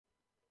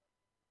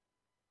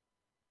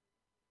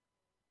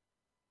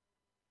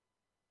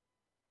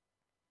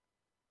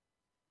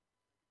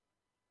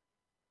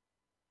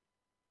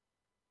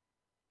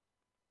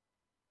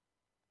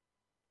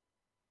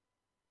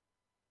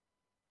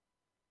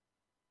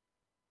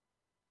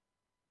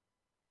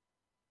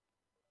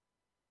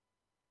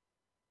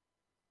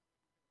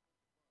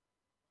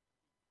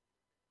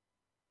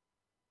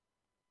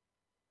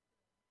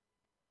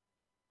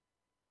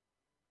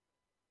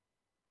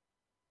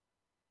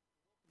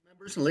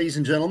Members and ladies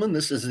and gentlemen,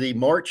 this is the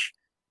March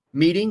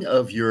meeting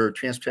of your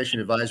Transportation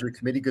Advisory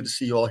Committee. Good to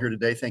see you all here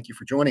today. Thank you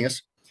for joining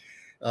us.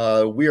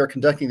 We are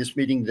conducting this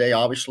meeting today,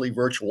 obviously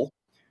virtual.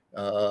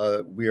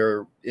 We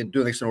are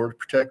doing this in order to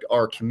protect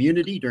our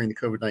community during the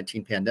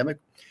COVID-19 pandemic.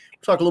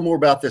 We'll talk a little more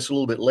about this a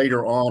little bit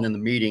later on in the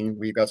meeting.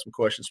 We've got some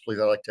questions, please.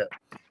 I'd like to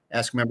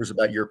ask members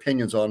about your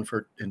opinions on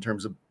in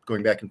terms of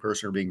going back in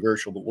person or being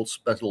virtual, but we'll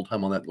spend a little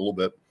time on that in a little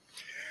bit.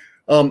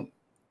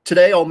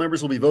 Today, all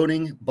members will be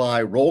voting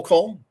by roll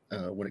call.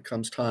 When it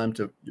comes time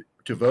to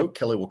vote,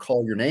 Kelly will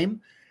call your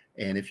name.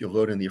 And if you'll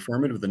vote in the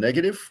affirmative or the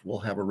negative, we'll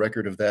have a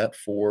record of that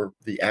for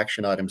the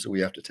action items that we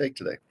have to take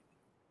today.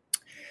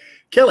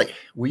 Kelly,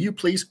 will you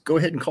please go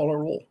ahead and call our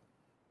roll?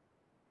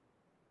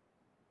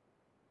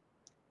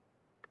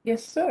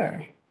 Yes,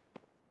 sir.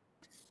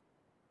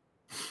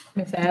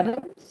 Ms.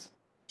 Adams?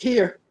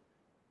 Here.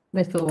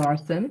 Mr.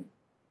 Larson?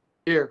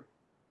 Here.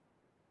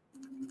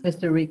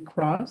 Mr. Reed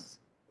Cross?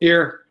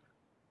 Here.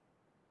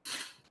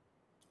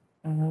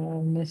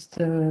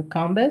 Mr.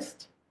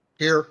 Combest?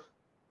 Here.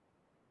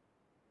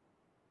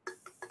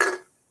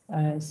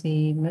 I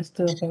see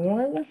Mr.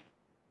 Horn.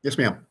 Yes,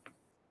 ma'am.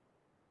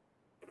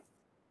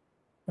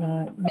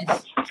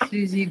 Miss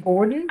Susie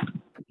Gordon?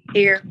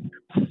 Here.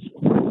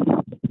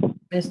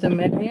 Mr.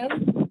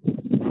 Merriam?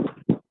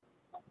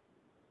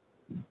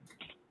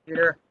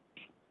 Here.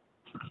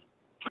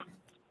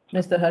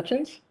 Mr.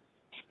 Hutchins?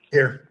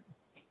 Here.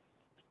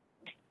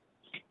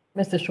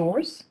 Mr.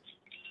 Shores?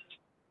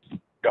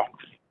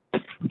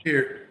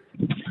 Here.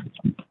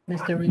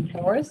 Mr. Reed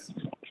Morris?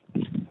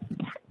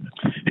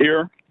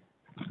 Here.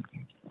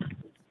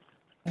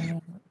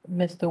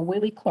 Mr.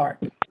 Willie Clark?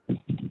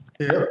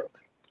 Here.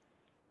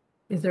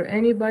 Is there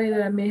anybody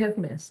that I may have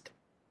missed?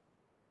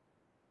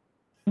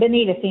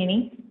 Benita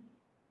Feeney.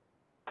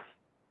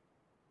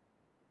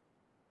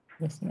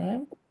 Yes,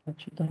 ma'am. Got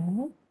you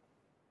down.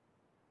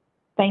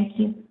 Thank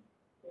you.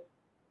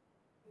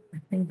 I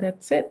think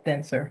that's it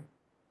then, sir.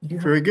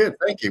 Very good.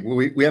 Thank you. Well,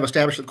 we have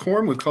established the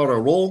quorum. We've called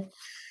our roll.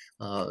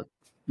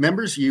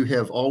 Members, you've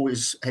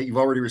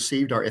already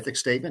received our ethics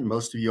statement.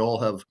 Most of you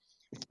all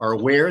are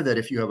aware that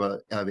if you have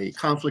a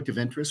conflict of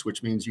interest,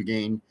 which means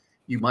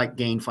you might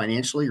gain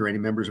financially, or any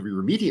members of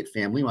your immediate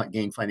family might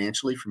gain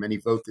financially from any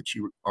vote that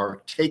you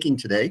are taking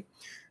today,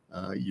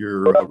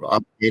 you're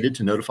obligated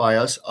to notify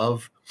us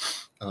of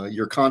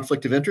your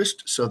conflict of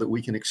interest so that we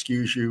can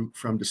excuse you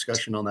from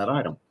discussion on that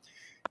item.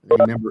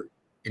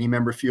 Any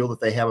member feel that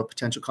they have a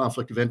potential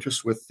conflict of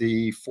interest with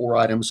the 4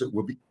 items that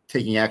we'll be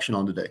taking action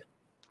on today?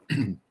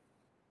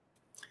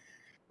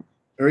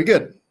 Very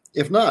good.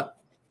 If not,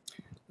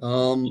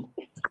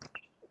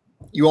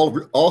 you all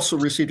also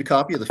received a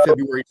copy of the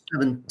February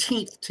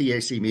 17th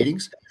TAC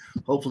meetings.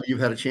 Hopefully you've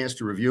had a chance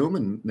to review them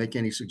and make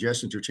any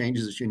suggestions or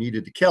changes that you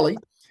needed to Kelly.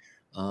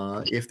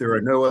 If there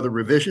are no other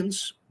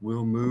revisions,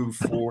 we'll move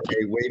for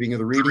a waiving of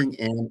the reading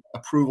and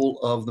approval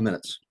of the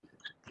minutes.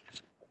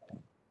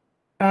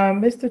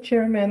 Mr.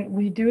 Chairman,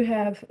 we do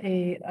have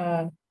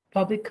a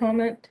public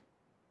comment.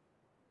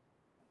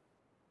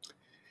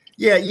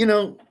 Yeah,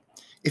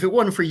 if it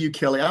wasn't for you,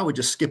 Kelly, I would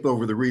just skip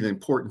over the really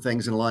important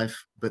things in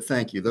life. But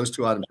thank you. Those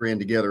 2 items ran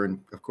together. And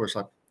of course,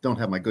 I don't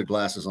have my good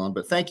glasses on,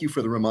 but thank you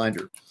for the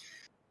reminder.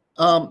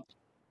 And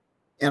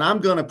I'm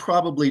going to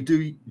probably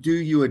do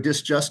you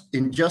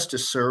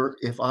injustice, sir,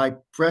 if I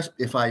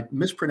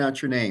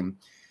mispronounce your name.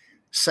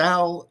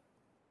 Sal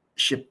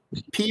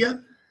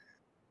Shapia?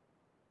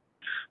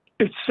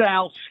 It's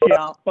Sal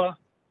Schiappa.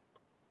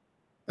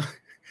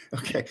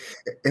 Okay.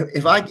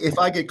 If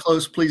I get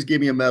close, please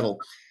give me a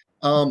medal.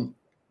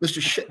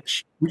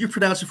 Mr. Would you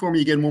pronounce it for me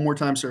again one more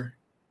time, sir?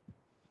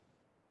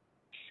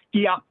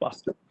 Schiappa.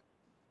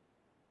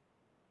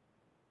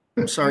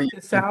 I'm sorry.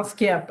 Sal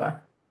Schiappa.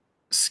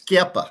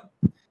 Schiappa.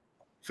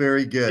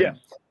 Very good. Yes.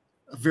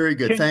 Very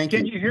good. Thank you.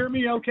 Can you hear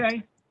me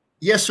okay?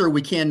 Yes, sir,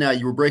 we can now.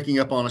 You were breaking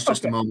up on us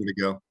just a moment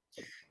ago.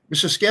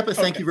 Mr. Schiappa,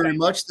 thank you very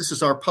much. This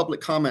is our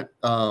public comment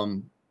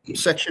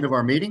section of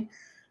our meeting.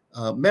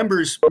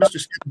 Members,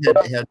 Mr.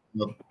 Schiappa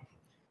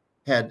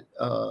had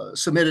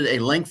submitted a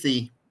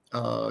lengthy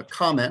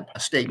comment, a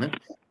statement,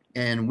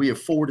 and we have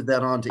forwarded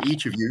that on to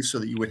each of you so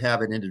that you would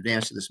have it in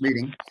advance of this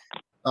meeting.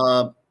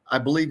 I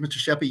believe, Mr.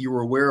 Sheppy, you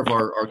were aware of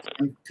our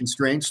time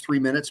constraints, 3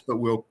 minutes, but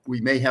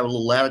we may have a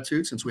little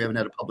latitude since we haven't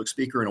had a public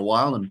speaker in a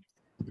while, and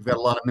we've got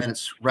a lot of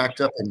minutes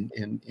racked up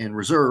in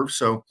reserve.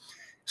 So,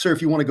 sir,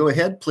 if you want to go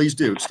ahead, please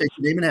do. State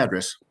your name and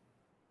address.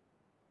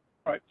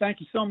 All right. Thank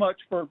you so much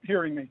for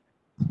hearing me.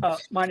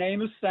 My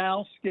name is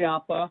Sal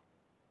Schiappa.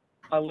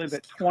 I live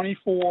at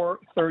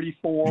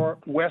 2434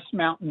 West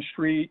Mountain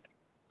Street,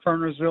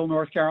 Kernersville,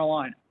 North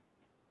Carolina.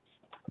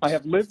 I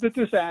have lived at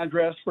this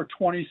address for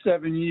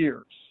 27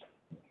 years.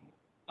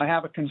 I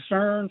have a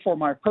concern for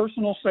my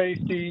personal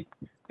safety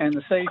and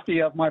the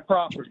safety of my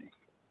property.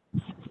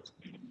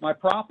 My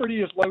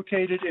property is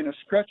located in a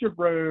stretch of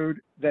road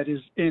that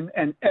is in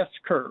an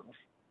S-curve.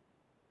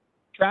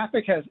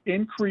 Traffic has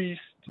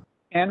increased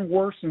and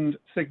worsened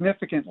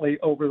significantly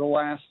over the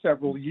last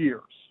several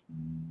years.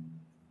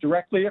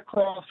 Directly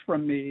across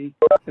from me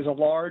is a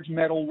large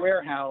metal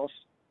warehouse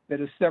that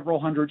is several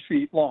hundred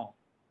feet long.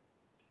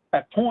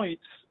 At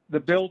points, the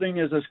building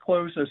is as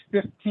close as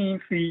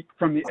 15 feet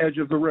from the edge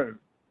of the road.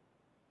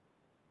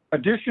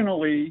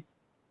 Additionally,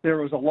 there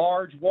was a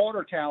large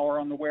water tower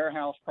on the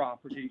warehouse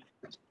property.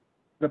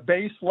 The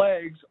base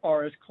legs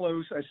are as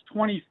close as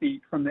 20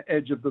 feet from the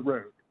edge of the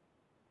road.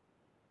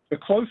 The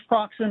close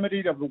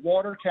proximity of the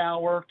water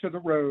tower to the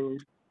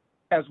road,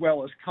 as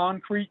well as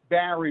concrete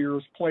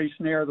barriers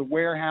placed near the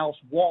warehouse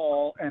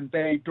wall and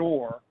bay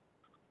door,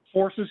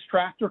 forces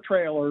tractor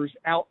trailers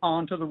out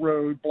onto the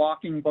road,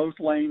 blocking both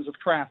lanes of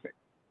traffic.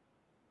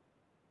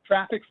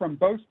 Traffic from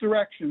both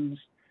directions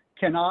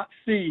cannot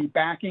see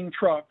backing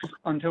trucks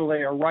until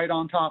they are right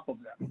on top of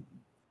them.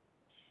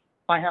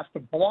 I have to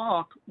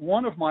block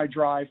one of my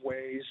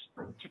driveways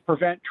to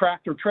prevent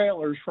tractor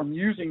trailers from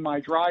using my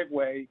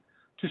driveway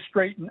to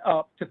straighten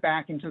up to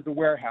back into the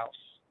warehouse.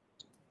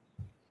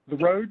 The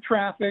road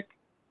traffic,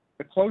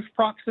 the close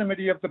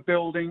proximity of the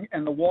building,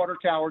 and the water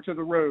tower to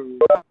the road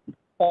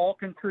all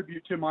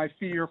contribute to my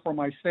fear for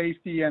my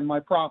safety and my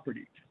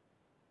property.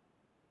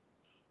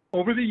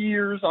 Over the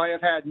years, I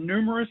have had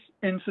numerous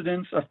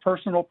incidents of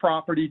personal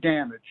property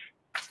damage.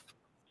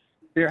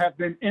 There have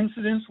been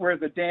incidents where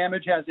the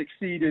damage has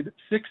exceeded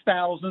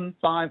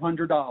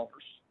 $6,500.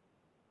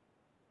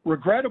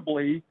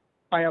 Regrettably,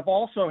 I have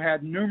also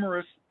had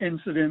numerous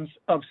incidents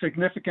of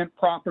significant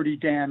property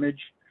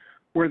damage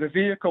where the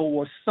vehicle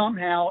was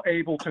somehow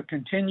able to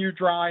continue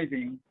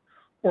driving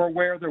or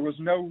where there was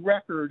no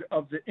record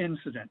of the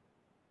incident.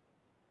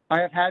 I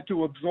have had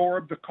to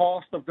absorb the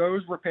cost of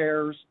those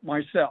repairs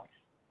myself.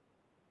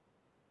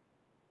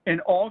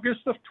 In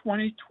August of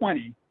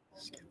 2020,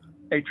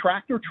 a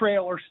tractor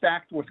trailer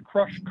stacked with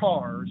crushed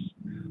cars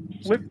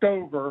flipped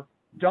over,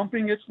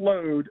 dumping its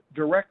load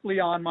directly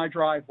on my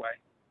driveway.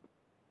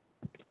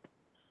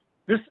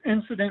 This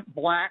incident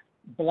blocked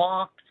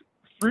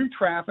through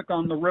traffic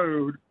on the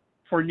road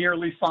for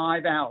nearly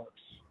 5 hours.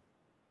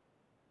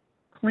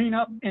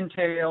 Cleanup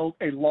entailed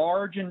a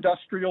large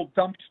industrial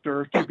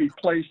dumpster to be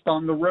placed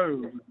on the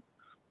road,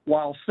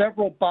 while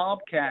several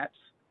bobcats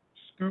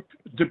scooped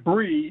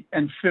debris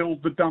and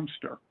filled the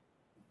dumpster.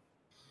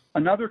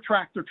 Another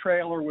tractor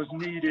trailer was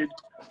needed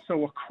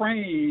so a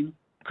crane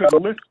could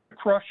lift the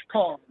crushed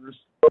cars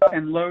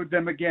and load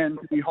them again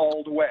to be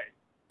hauled away.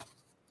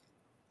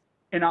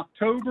 In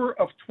October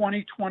of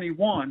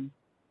 2021,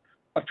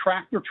 a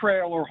tractor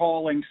trailer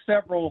hauling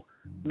several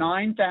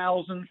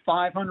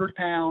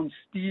 9,500-pound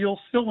steel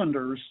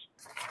cylinders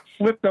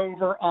flipped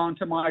over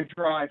onto my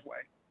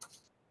driveway.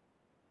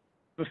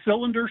 The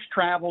cylinders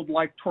traveled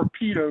like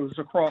torpedoes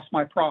across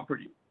my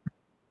property.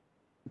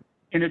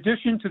 In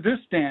addition to this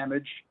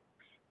damage,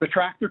 the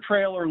tractor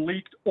trailer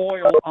leaked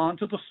oil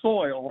onto the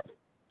soil,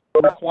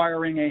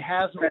 requiring a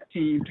hazmat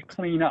team to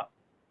clean up.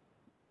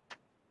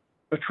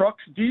 The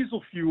truck's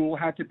diesel fuel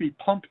had to be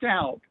pumped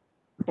out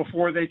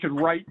before they could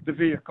right the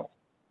vehicle.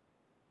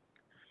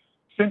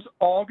 Since the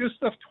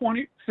August of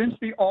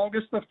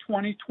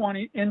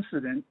 2020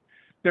 incident,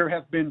 there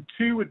have been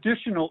 2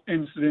 additional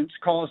incidents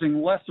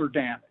causing lesser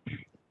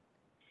damage.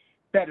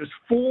 That is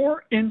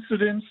 4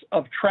 incidents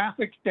of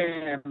traffic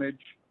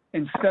damage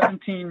in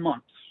 17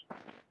 months.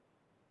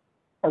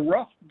 A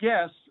rough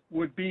guess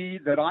would be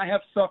that I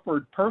have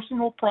suffered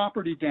personal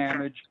property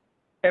damage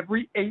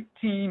every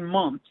 18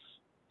 months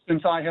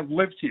since I have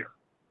lived here.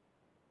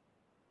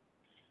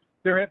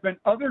 There have been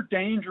other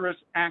dangerous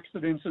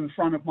accidents in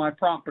front of my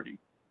property.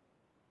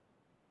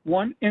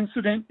 One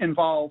incident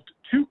involved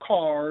 2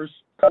 cars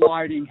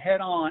colliding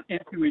head-on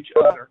into each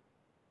other.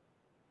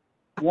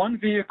 One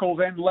vehicle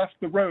then left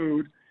the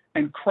road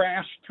and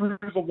crashed through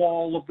the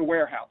wall of the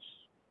warehouse.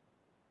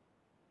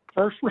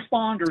 First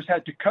responders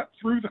had to cut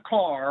through the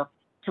car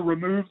to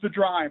remove the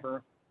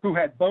driver, who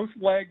had both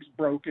legs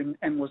broken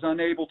and was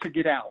unable to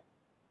get out.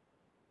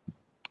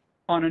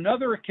 On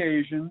another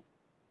occasion,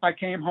 I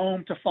came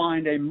home to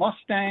find a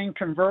Mustang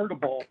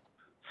convertible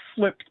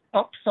flipped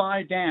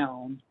upside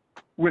down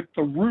with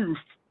the roof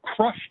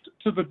crushed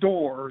to the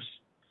doors,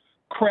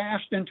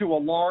 crashed into a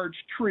large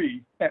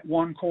tree at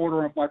one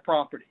corner of my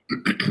property.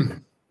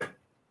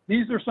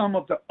 These are some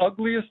of the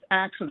ugliest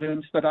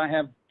accidents that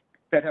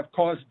have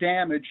caused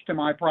damage to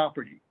my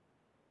property.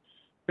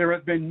 There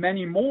have been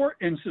many more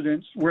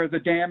incidents where the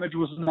damage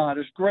was not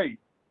as great.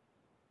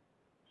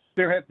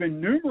 There have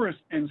been numerous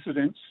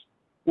incidents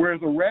where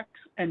the wrecks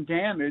and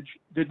damage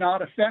did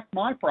not affect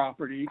my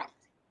property,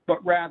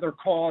 but rather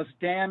caused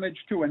damage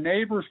to a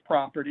neighbor's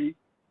property,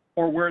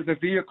 or where the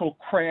vehicle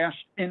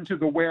crashed into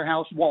the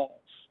warehouse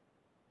walls.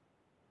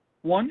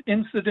 One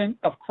incident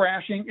of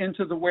crashing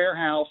into the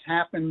warehouse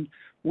happened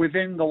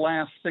within the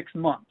last 6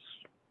 months.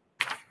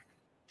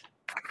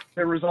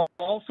 There is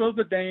also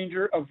the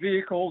danger of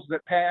vehicles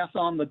that pass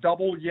on the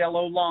double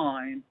yellow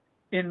line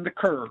in the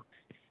curb.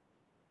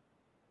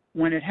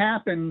 When it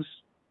happens,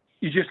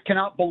 you just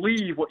cannot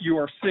believe what you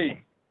are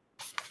seeing.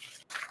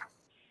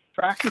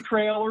 Tractor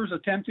trailers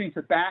attempting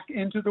to back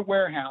into the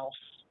warehouse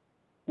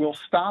will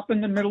stop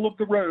in the middle of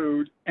the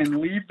road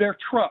and leave their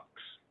trucks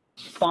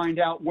to find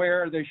out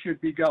where they should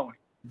be going.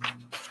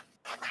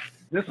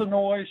 This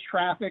annoys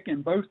traffic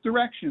in both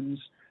directions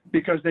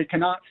because they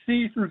cannot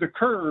see through the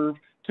curve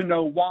to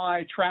know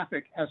why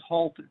traffic has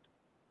halted.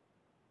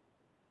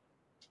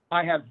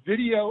 I have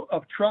video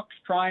of trucks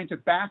trying to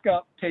back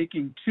up,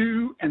 taking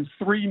 2 and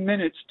 3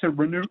 minutes to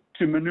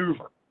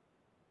maneuver.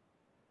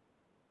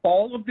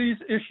 All of these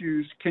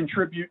issues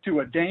contribute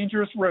to a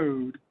dangerous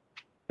road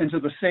and to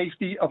the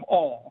safety of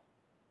all.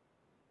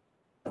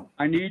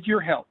 I need your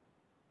help.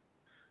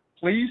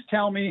 Please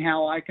tell me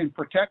how I can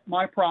protect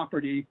my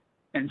property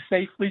and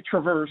safely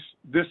traverse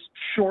this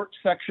short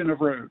section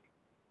of road.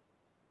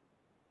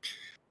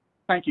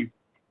 Thank you.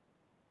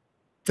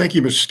 Thank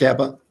you, Mr.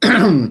 Scappa.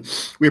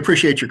 We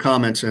appreciate your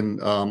comments,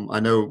 and I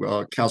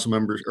know council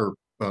members or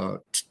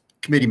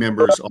committee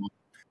members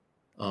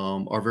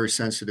are very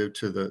sensitive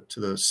to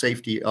the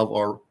safety of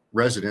our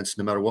residents,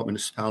 no matter what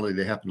municipality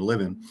they happen to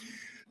live in.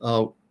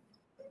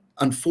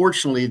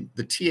 Unfortunately,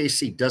 the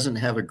TAC doesn't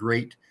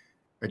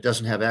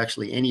have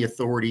actually any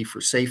authority for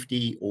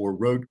safety or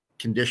road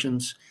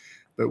conditions.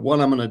 But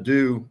what I'm going to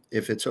do,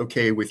 if it's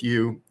okay with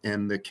you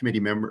and the committee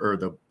member or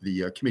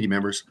the committee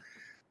members,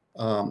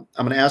 I'm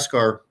going to ask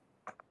our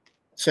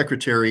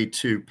secretary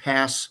to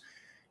pass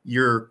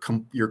your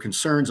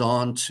concerns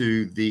on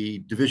to the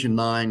Division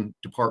 9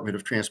 Department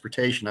of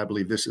Transportation. I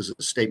believe this is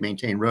a state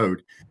maintained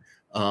road,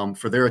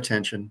 for their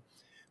attention.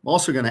 I'm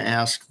also going to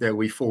ask that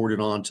we forward it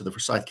on to the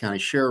Forsyth County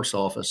Sheriff's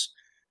Office.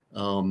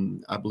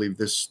 I believe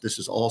this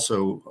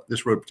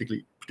road,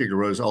 particular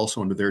road, is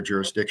also under their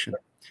jurisdiction.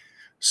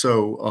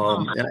 So,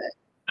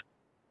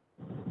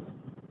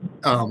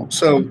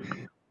 so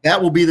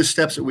that will be the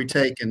steps that we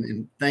take.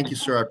 And thank you,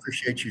 sir. I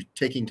appreciate you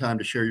taking time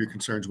to share your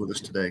concerns with us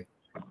today.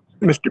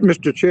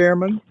 Mr.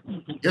 Chairman.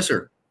 Yes,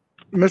 sir.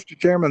 Mr.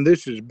 Chairman,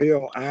 this is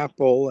Bill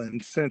Apple,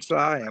 and since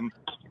I am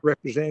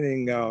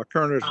representing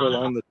Kernersville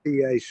on the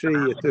TAC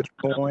at this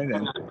point,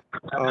 and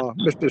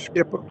Mr.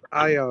 Skipper,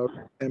 I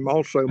am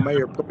also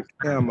Mayor Pro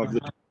Tem of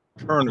the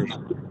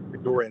Kernersville,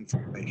 for your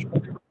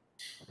information.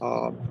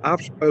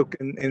 I've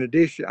spoken, in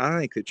addition, I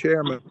think the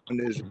chairman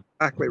is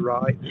exactly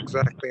right,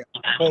 exactly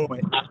on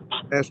point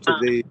as to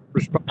the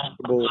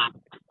responsible.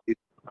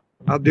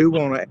 I do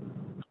want to add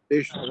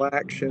additional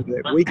action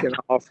that we can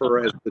offer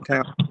as the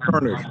town of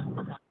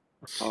Kernersville.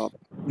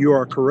 You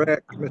are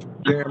correct,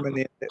 Mr. Chairman,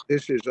 in that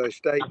this is a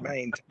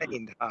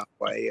state-maintained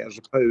highway as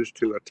opposed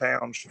to a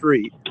town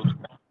street.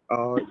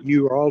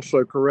 You are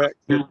also correct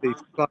that the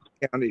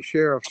Forsyth County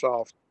Sheriff's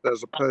Office,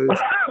 as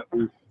opposed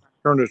to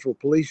Kernersville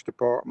Police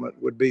Department,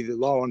 would be the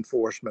law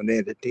enforcement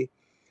entity.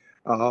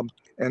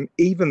 And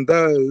even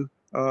though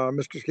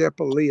Mr.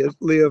 Skeppa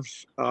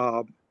lives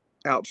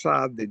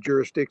outside the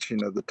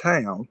jurisdiction of the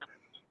town,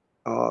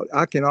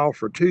 I can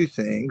offer two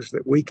things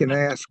that we can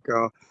ask.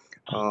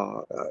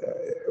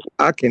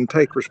 I can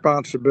take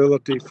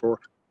responsibility for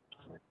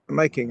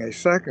making a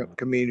second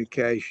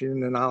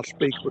communication, and I'll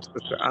speak with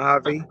Mr.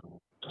 Ivy,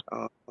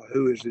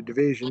 who is a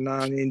Division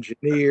 9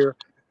 engineer,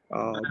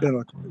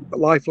 been a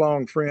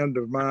lifelong friend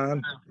of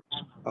mine,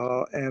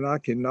 and I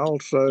can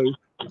also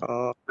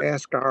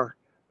ask our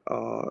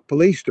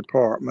police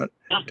department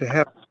to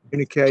have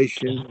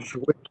communications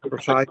with the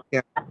Forsyth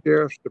County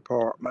Sheriff's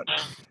Department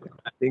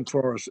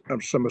for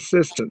some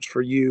assistance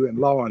for you in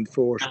law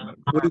enforcement.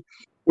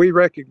 We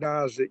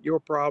recognize that your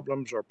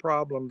problems are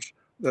problems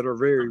that are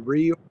very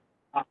real.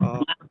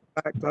 In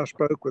fact, I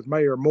spoke with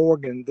Mayor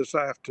Morgan this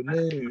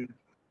afternoon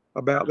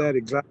about that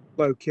exact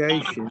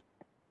location.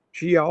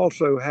 She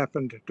also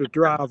happened to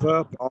drive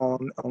up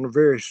on a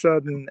very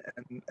sudden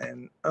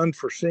and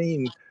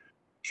unforeseen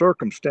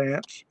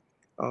circumstance.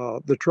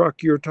 The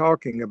truck you're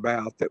talking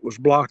about that was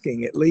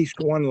blocking at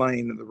least one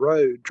lane of the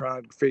road,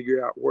 trying to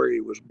figure out where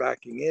he was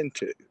backing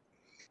into.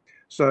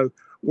 So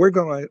we're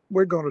going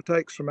to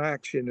take some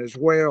action as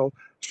well.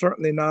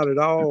 Certainly not at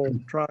all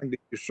trying to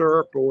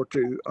usurp or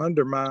to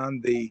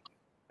undermine the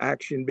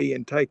action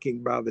being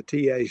taken by the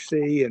TAC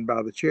and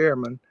by the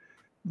chairman,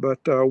 but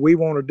we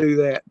want to do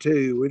that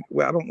too.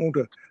 I don't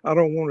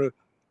want to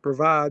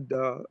provide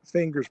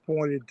fingers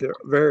pointed to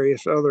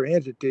various other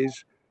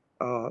entities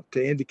to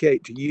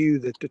indicate to you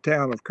that the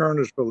town of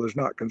Kernersville is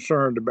not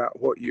concerned about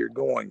what you're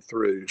going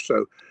through.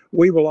 So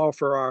we will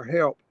offer our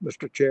help,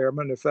 Mr.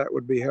 Chairman, if that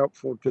would be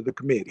helpful to the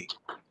committee.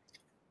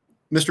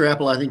 Mr.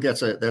 Apple, I think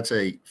that's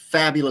a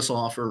fabulous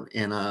offer,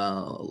 and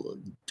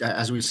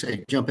as we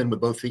say, jump in with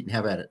both feet and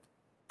have at it.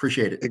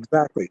 Appreciate it.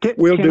 Exactly.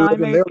 We'll do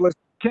it, and they'll listen.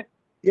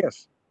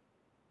 Yes.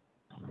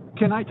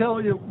 Can I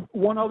tell you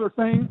one other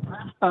thing?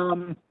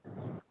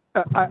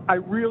 I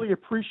really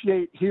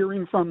appreciate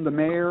hearing from the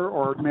mayor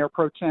or Mayor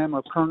Pro Tem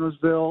of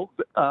Kernersville.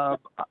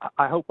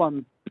 I hope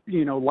I'm,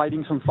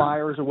 lighting some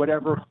fires or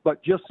whatever,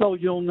 but just so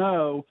you'll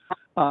know,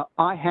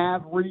 I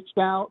have reached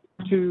out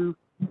to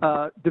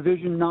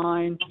Division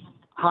 9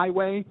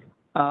 Highway.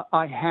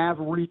 I have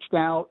reached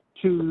out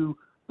to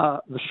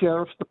the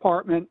Sheriff's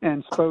Department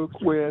and spoke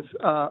with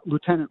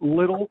Lieutenant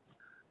Little.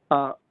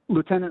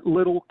 Lieutenant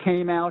Little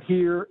came out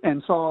here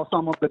and saw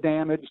some of the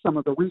damage, some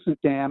of the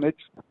recent damage.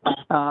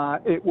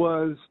 It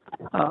was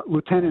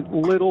Lieutenant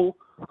Little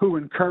who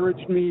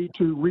encouraged me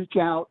to reach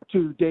out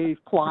to Dave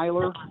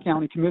Plyler,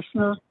 County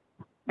Commissioner,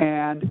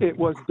 and it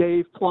was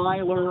Dave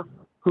Plyler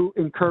who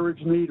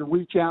encouraged me to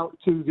reach out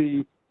to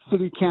the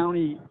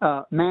city-county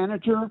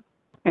manager,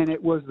 and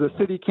it was the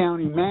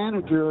city-county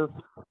manager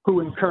who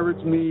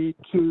encouraged me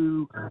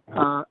to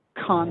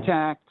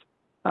contact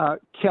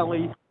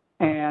Kelly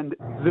and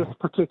this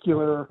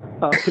particular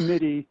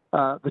committee,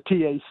 the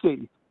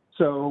TAC.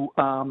 So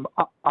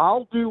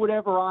I'll do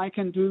whatever I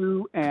can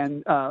do.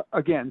 And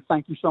again,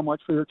 thank you so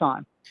much for your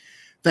time.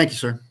 Thank you,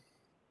 sir.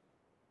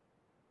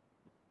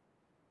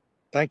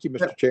 Thank you,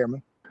 Mr.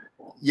 Chairman.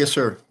 Yes,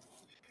 sir.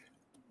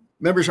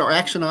 Members, our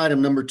action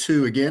item number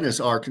 2, again,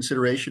 is our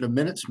consideration of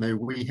minutes. May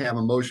we have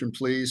a motion,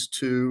 please,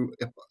 to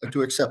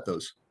accept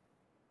those?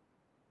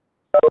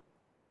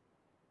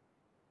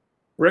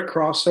 Rick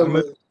Cross, so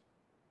moved.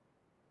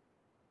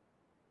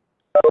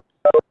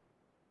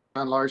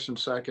 John Larson,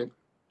 second.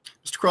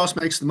 Mr. Cross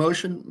makes the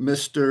motion.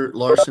 Mr.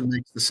 Larson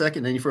makes the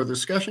second. Any further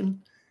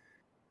discussion?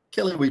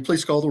 Kelly, will you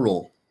please call the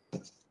roll?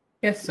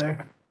 Yes,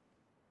 sir.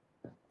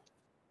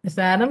 Ms.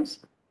 Adams?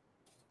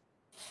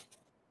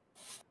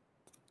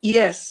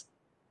 Yes.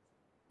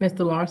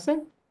 Mr.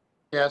 Larson?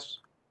 Yes.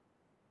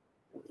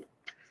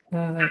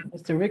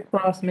 Mr. Rick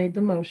Cross made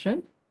the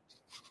motion.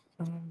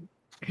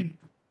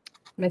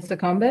 Mr.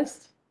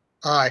 Cumbest?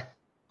 Aye.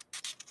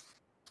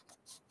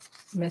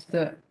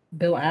 Mr.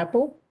 Bill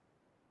Apple?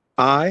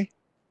 Aye.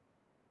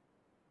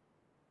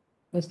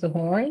 Mr.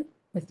 Horn?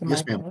 Mr.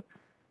 Yes, Michael?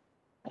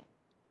 ma'am.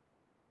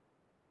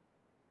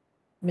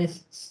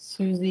 Miss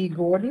Susie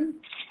Gordon?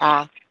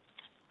 Aye.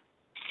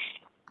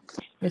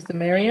 Mr.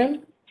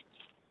 Marion?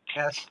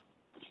 Yes.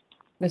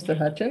 Mr.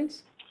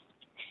 Hutchins?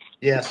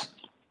 Yes.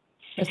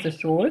 Mr.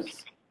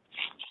 Shores?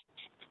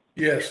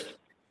 Yes.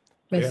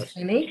 Ms. Yes.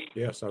 Finney?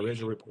 Yes, I read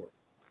your report.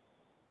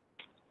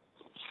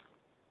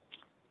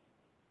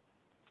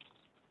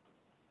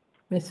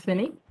 Ms.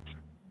 Finney?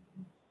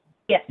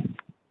 Yes.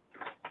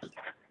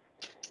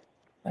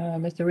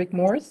 Mr. Rick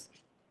Morris?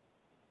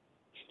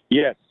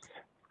 Yes.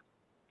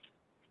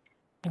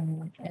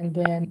 And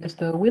then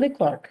Mr. Willie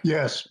Clark?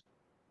 Yes.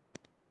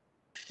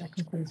 That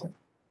concludes it.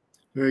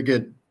 Very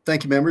good.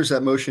 Thank you, members.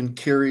 That motion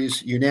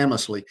carries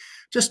unanimously.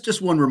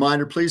 Just one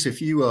reminder, please,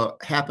 if you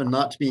happen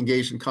not to be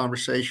engaged in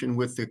conversation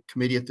with the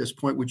committee at this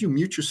point, would you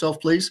mute yourself,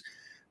 please?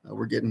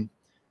 We're getting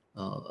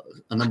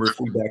a number of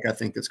feedback, I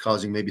think, that's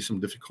causing maybe some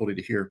difficulty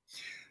to hear.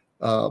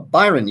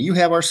 Byron, you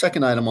have our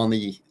second item on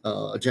the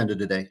agenda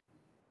today.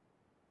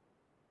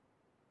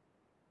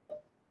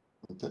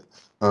 Okay.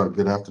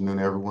 Good afternoon,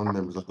 everyone,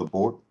 members of the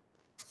board.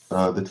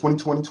 The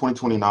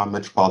 2020-2029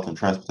 Metropolitan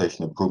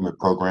Transportation Improvement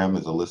Program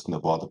is a listing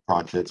of all the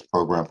projects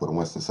programmed for the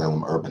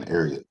Winston-Salem urban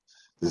area.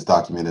 This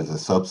document is a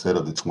subset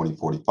of the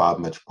 2045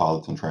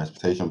 Metropolitan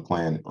Transportation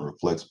Plan and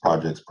reflects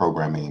projects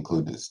programming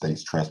included in the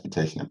state's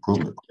Transportation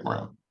Improvement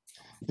Program.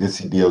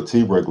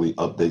 NCDOT regularly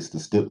updates the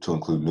STIP to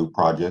include new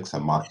projects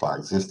and modify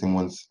existing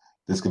ones.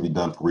 This can be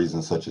done for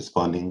reasons such as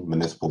funding,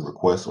 municipal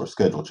requests, or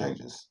schedule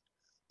changes.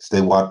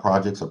 Statewide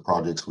projects are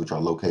projects which are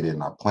located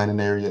in our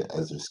planning area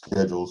as their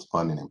schedules,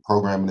 funding, and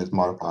programming is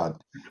modified.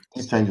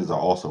 These changes are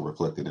also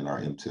reflected in our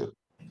MTIP.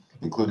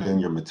 Included in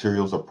your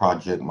materials are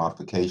project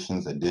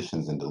modifications,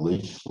 additions, and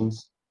deletions,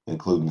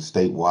 including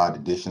statewide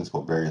additions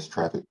for various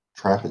traffic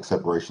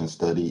separation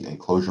study and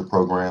closure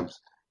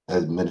programs,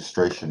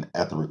 administration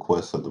at the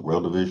request of the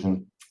Rail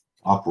Division,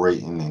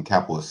 operating and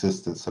capital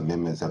assistance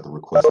amendments at the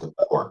request of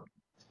the court.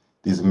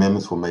 These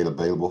amendments were made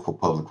available for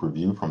public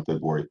review from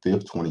February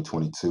 5th,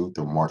 2022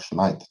 through March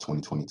 9th,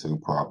 2022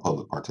 per our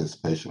public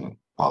participation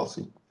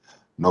policy.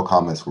 No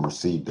comments were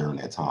received during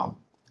that time.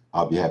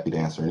 I'll be happy to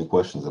answer any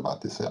questions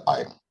about this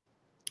item.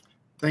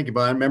 Thank you,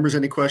 Byron. Members,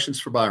 any questions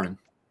for Byron?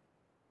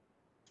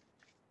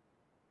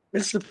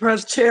 Mr.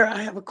 President Chair,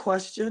 I have a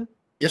question.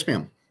 Yes,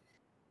 ma'am.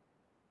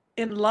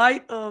 In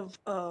light of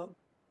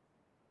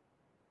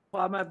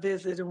while my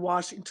visit in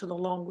Washington,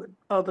 along with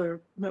other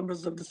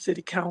members of the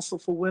City Council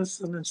for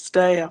Winston and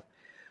staff,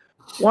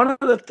 one of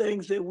the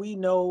things that we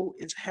know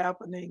is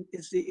happening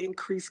is the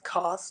increased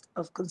cost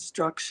of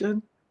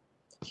construction.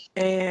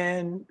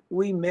 And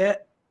we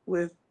met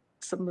with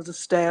some of the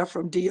staff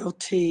from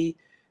DOT,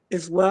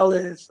 as well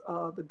as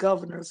the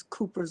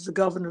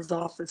governor's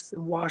office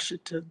in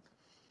Washington.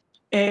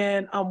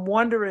 And I'm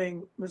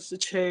wondering, Mr.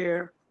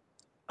 Chair,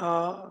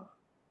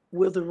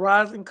 will the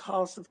rising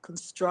cost of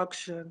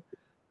construction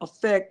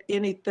affect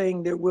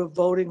anything that we're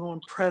voting on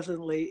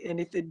presently? And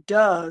if it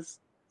does,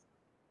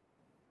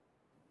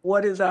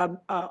 what is our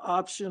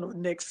option or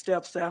next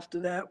steps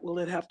after that? Will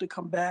it have to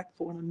come back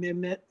for an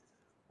amendment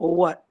or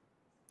what?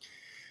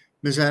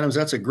 Ms. Adams,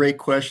 that's a great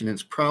question.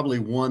 It's probably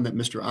one that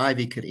Mr.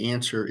 Ivy could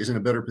answer, is in a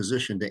better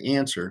position to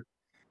answer.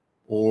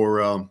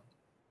 Or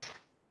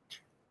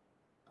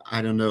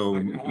I don't know.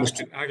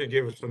 I can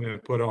give us some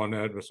input on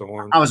that, Mr.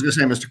 Horn. I was going to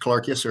say Mr.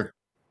 Clark. Yes, sir.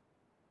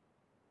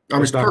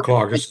 Or It's Mr. not Perkins.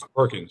 Clark, it's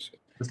Perkins.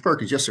 Mr.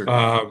 Perkins, yes, sir.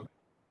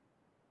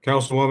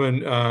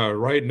 Councilwoman,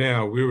 right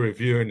now we're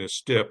reviewing the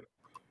STIP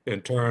in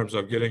terms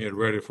of getting it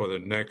ready for the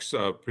next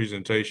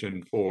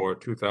presentation for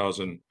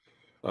 2010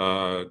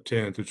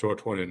 through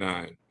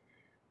 2029.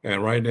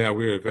 And right now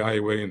we're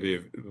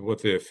evaluating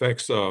what the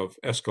effects of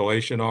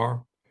escalation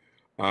are.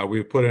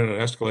 We've put in an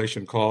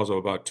escalation clause of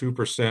about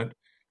 2%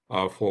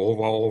 for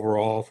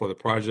overall for the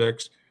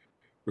projects.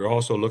 We're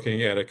also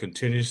looking at a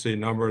contingency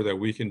number that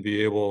we can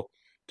be able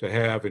to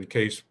have in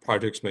case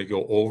projects may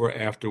go over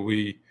after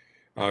we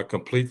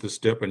complete the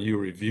STIP, and you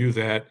review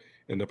that.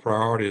 And the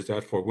priority is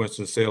that for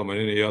Winston-Salem and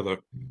any other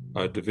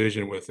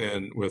division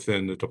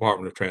within the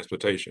Department of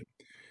Transportation.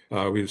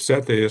 We've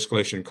set the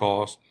escalation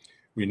costs.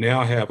 We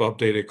now have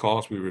updated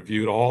costs. We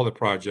reviewed all the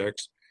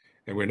projects,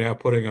 and we're now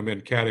putting them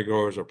in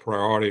categories of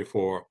priority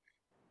for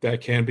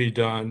that can be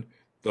done,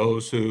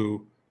 those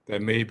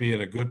that may be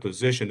in a good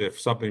position if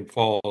something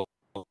falls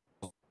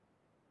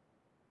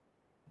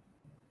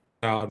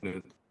out and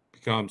it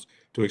becomes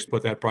to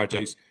exploit that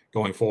project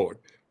going forward.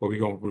 But we're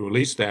going to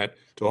release that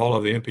to all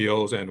of the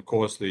MPOs and, of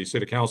course, the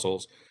city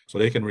councils so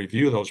they can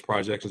review those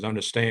projects and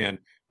understand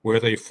where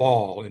they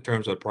fall in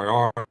terms of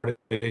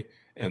priority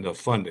and the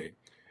funding,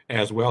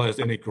 as well as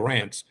any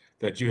grants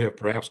that you have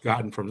perhaps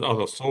gotten from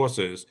other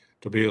sources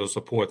to be able to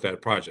support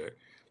that project.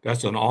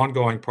 That's an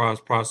ongoing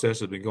process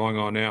that's been going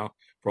on now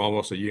for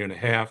almost a year and a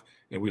half,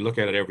 and we look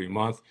at it every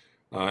month,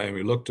 and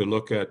we look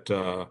at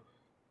a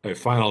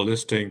final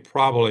listing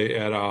probably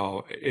at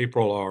our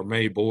April or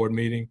May board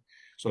meeting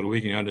so that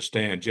we can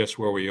understand just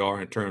where we are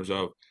in terms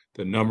of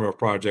the number of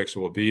projects that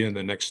will be in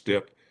the next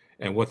STIP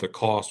and what the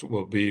cost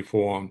will be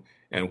for them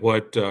and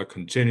what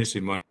contingency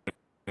money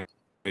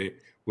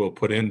we'll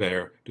put in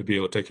there to be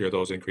able to take care of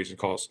those increasing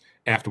costs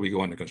after we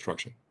go into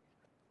construction.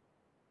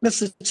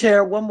 Mr.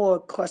 Chair, one more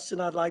question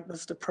I'd like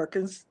Mr.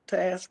 Perkins to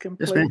ask him,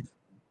 please.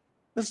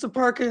 Yes, Mr.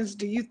 Perkins,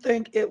 do you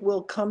think it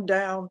will come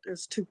down?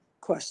 There's two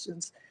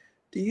questions.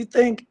 Do you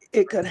think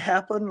it could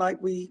happen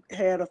like we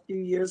had a few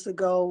years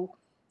ago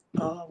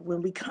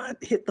when we kind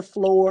of hit the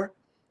floor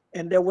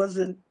and there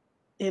wasn't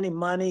any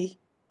money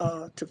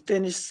to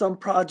finish some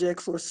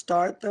projects or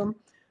start them?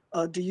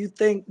 Do you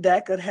think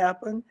that could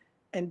happen?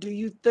 And do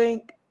you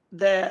think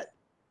that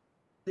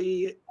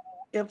the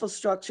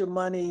infrastructure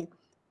money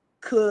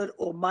could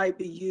or might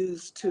be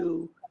used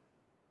to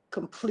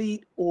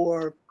complete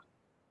or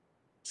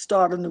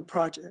start a new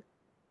project?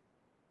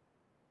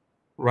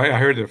 Right. I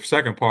heard the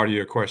second part of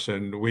your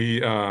question.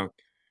 We are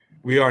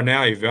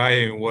now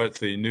evaluating what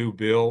the new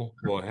bill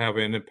will have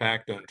an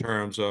impact in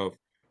terms of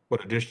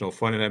what additional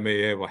funding that may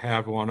be able to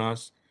have on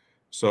us.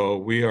 So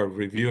we are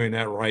reviewing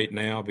that right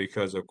now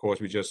because, of course,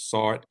 we just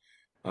saw it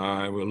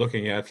and we're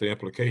looking at the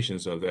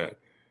implications of that.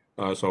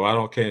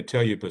 So can't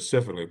tell you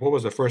specifically. What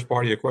was the first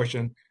part of your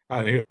question? I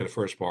didn't hear the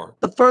first part.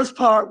 The first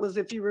part was,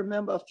 if you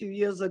remember a few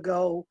years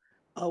ago,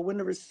 when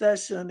the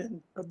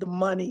recession and the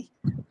money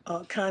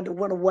kind of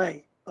went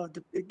away,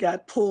 it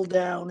got pulled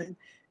down,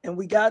 and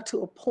we got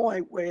to a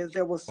point where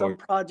there were some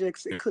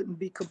projects that couldn't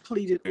be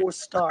completed or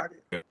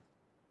started.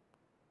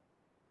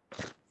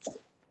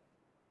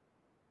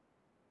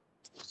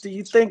 Do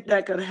you think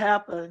that could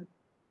happen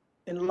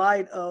in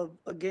light of,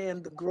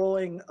 again, the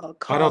growing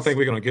cost? I don't think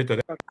we're going to get to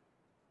that.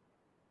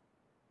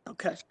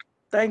 Okay,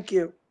 thank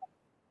you.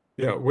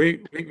 Yeah, we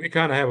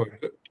kind of have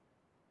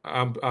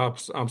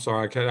I'm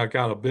sorry, I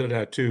got a bit of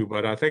that too,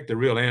 but I think the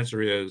real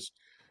answer is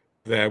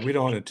that we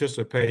don't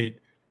anticipate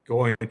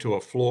going to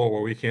a floor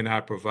where we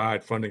cannot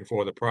provide funding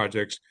for the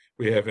projects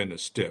we have in the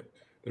STIP.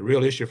 The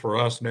real issue for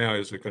us now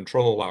is to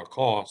control our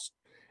costs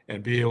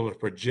and be able to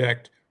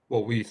project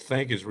what we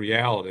think is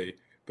reality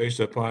based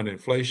upon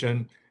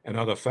inflation and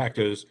other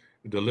factors,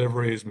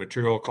 deliveries,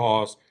 material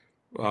costs,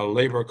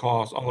 labor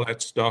costs, all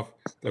that stuff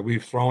that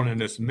we've thrown in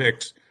this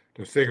mix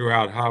to figure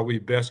out how we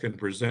best can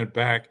present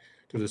back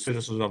to the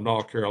citizens of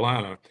North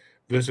Carolina.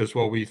 This is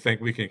what we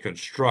think we can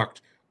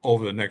construct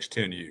over the next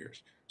 10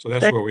 years. So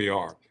that's where we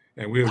are.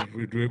 And we're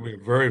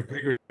very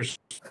vigorous.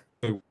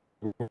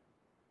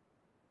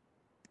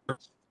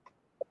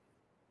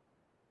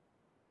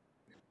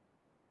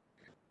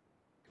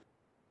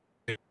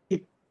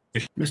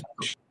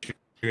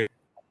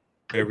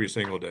 Every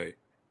single day.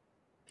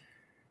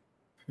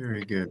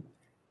 Very good.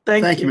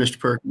 Thank you, Mr.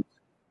 Perkins.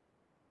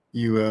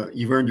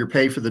 You've earned your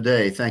pay for the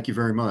day. Thank you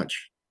very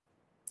much.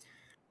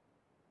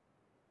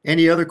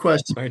 Any other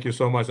questions? Thank you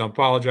so much. I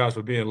apologize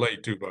for being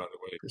late too, by the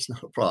way. It's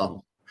not a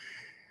problem.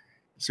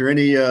 Is there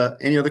any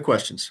other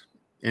questions?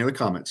 Any other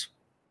comments?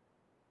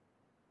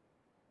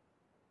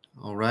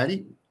 All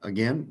righty.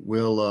 Again,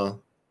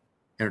 we'll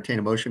entertain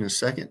a motion in a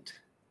second.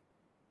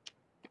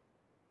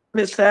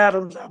 Ms.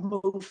 Adams, I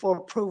move for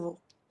approval.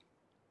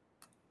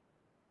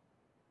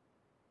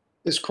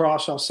 Ms.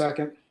 Cross, I'll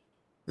second.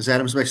 Ms.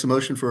 Adams makes the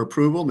motion for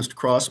approval. Mr.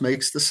 Cross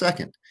makes the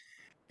second.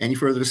 Any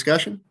further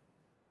discussion?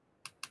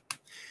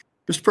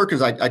 Mr.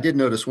 Perkins, I did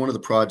notice one of the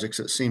projects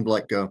that seemed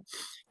like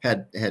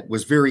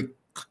was very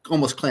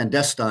almost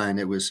clandestine.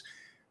 It was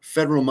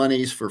federal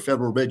monies for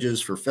federal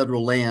bridges, for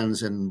federal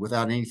lands, and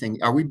without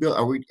anything. Are we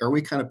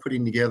kind of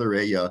putting together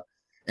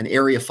an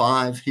Area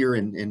 5 here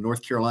in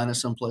North Carolina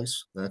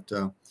someplace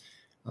that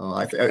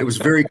It was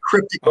very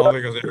cryptic I don't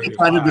think it was area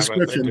kind of 5. I think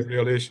the description.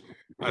 real issue,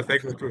 I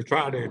think we were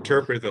trying to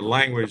interpret the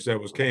language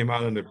that came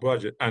out in the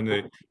budget and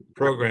the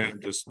program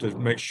just to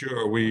make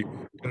sure we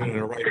put it in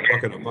the right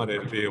bucket of money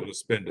to be able to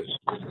spend it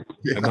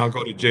and not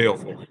go to jail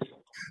for it.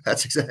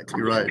 That's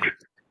exactly right.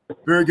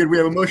 Very good. We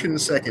have a motion and a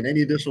second.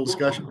 Any additional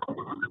discussion?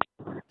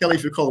 Kelly,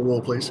 if you call the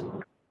roll, please.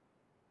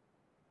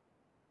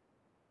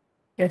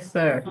 Yes,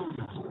 sir.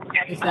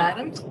 Ms.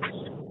 Adams?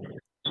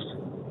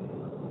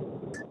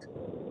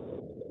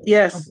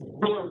 Yes.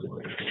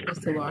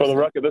 Mr. For the Larson?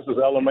 record, this is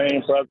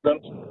Elmaine,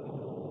 President.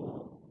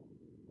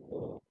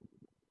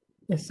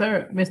 Yes,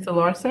 sir. Mr.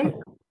 Larson?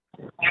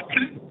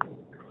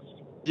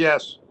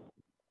 Yes.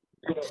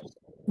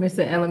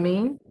 Mr.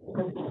 Elamine?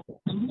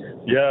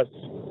 Yes.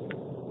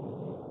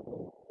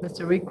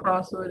 Mr. Rick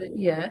Cross voted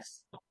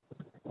yes.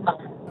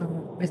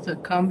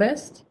 Mr.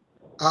 Cumbest?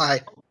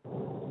 Aye.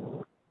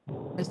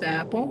 Mr.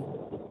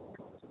 Apple?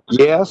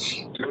 Yes.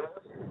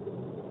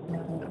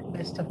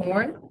 Mr.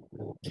 Horn?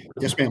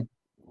 Yes, ma'am.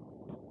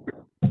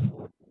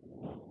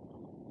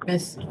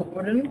 Ms.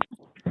 Gordon?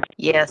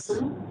 Yes.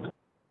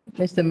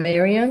 Mr.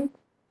 Marion?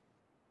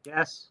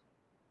 Yes.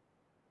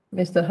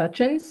 Mr.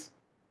 Hutchins?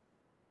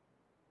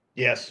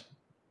 Yes.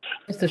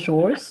 Mr.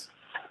 Shores?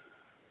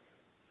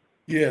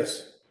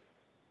 Yes.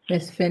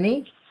 Ms.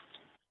 Finney?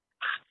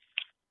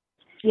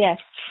 Yes.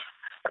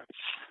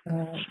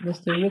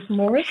 Mr. Rick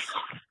Morris?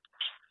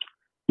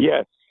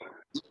 Yes.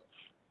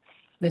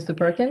 Mr.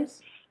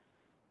 Perkins?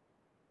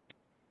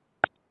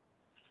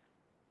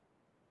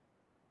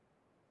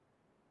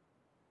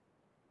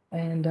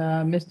 And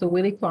Mr.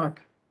 Willie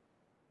Clark?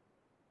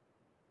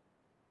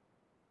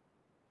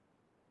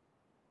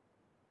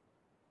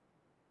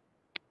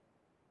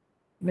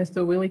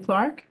 Mr. Willie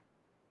Clark?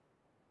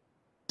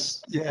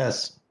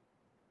 Yes.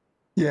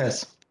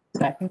 Yes.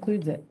 That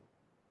concludes it.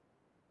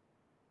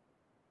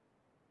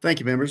 Thank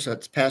you, members.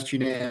 That's passed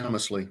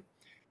unanimously.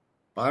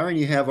 Byron,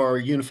 you have our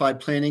Unified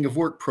Planning of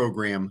Work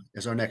program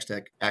as our next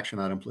action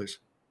item, please.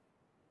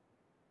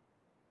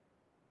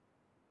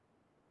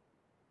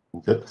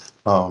 Okay.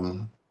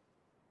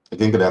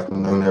 Again, good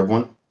afternoon,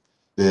 everyone.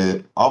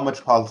 All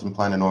metropolitan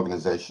planning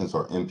organizations,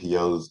 or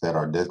MPOs, that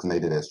are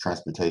designated as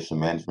transportation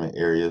management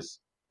areas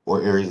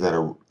or areas that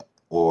are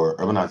or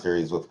urbanized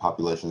areas with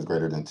populations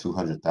greater than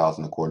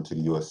 200,000 according to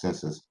the U.S.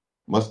 Census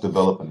must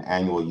develop an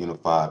annual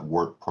Unified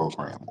Work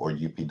Program, or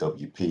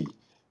UPWP,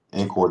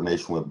 in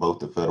coordination with both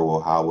the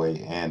Federal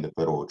Highway and the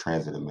Federal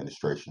Transit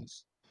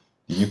Administrations.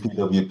 The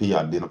UPWP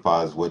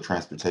identifies what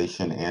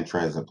transportation and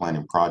transit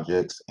planning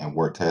projects and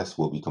work tests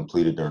will be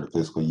completed during the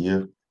fiscal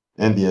year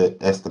and the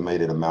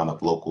estimated amount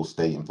of local,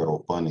 state, and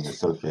federal funding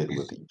associated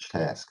with each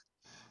task.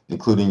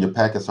 Including your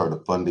packets are the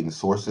funding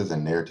sources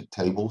and narrative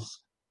tables,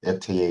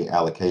 FTA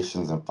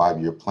allocations, and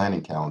 5-year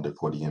planning calendar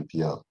for the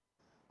MPO.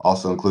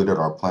 Also included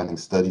are planning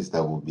studies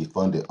that will be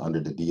funded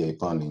under the DA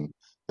funding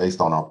based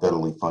on our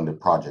federally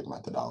funded project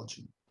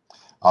methodology.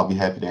 I'll be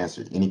happy to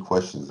answer any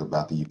questions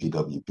about the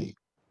UPWP.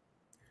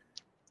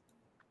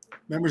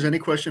 Members, any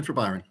question for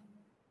Byron?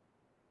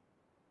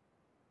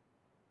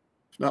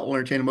 If not, we'll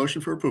entertain a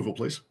motion for approval,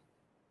 please.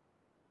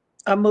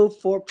 I move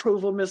for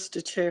approval,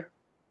 Mr. Chair.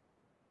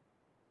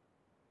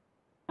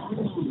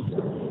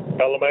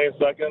 Elmaine,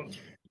 second.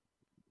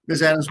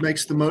 Ms. Adams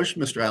makes the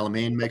motion. Mr.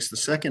 Alameen makes the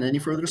second. Any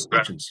further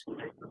discussions?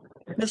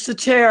 Mr.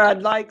 Chair,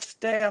 I'd like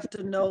staff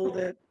to know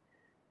that,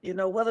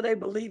 whether they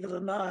believe it or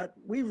not,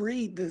 we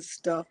read this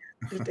stuff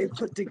that they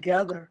put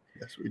together,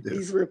 Yes, we do.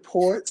 these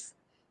reports.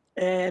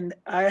 And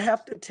I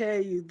have to tell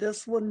you,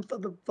 this one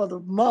for the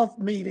month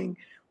meeting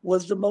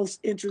was the most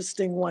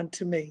interesting one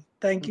to me.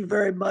 Thank you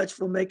very much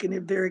for making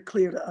it very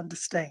clear to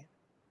understand.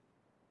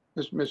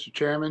 Mr.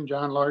 Chairman,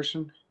 John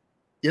Larson.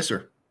 Yes,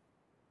 sir.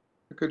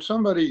 Could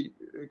somebody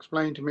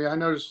explain to me, I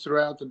noticed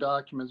throughout the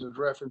documents there's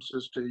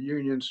references to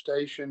Union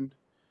Station,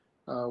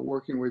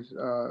 working with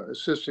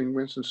assisting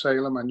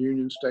Winston-Salem on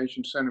Union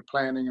Station Center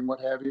planning and what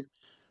have you.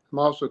 I'm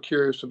also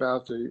curious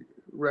about the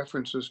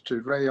references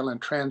to rail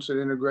and transit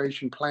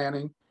integration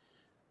planning,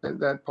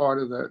 that part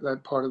of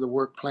the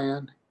work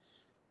plan.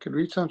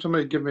 Could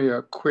somebody give me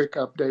a quick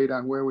update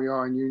on where we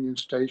are in Union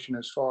Station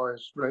as far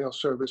as rail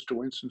service to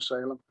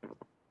Winston-Salem?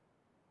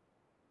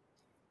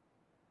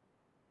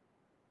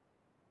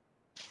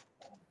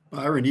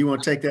 Byron, do you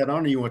want to take that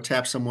on, or you want to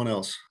tap someone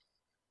else?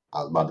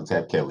 I was about to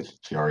tap Kelly.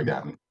 She already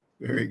got me.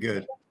 Very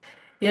good.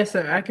 Yes,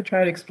 sir. I could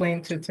try to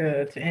explain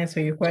to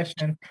answer your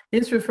question.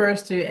 This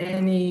refers to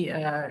any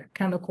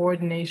kind of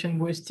coordination.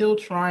 We're still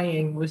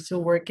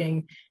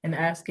working and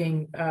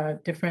asking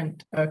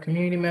different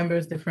community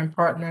members, different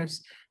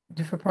partners,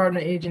 different partner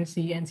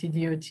agency,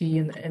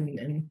 NCDOT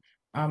and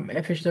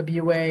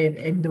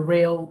FHWA and the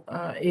rail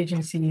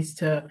agencies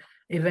to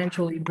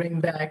eventually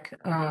bring back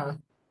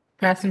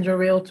passenger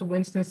rail to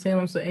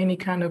Winston-Salem. So any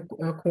kind of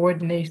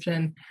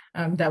coordination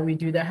that we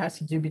do that has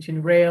to do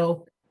between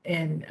rail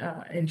and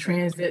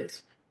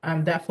transit,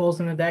 that falls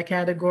into that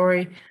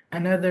category.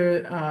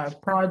 Another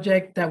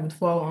project that would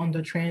fall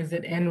under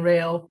transit and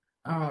rail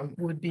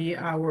would be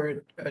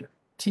our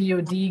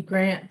TOD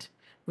grant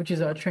which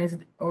is our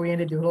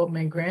transit-oriented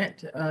development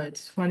grant.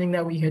 It's funding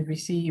that we had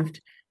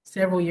received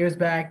several years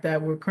back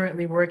that we're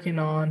currently working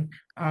on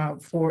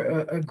for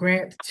a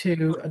grant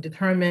to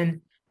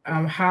determine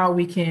how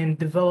we can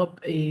develop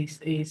a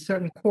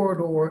certain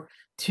corridor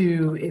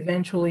to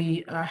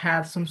eventually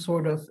have some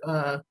sort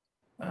of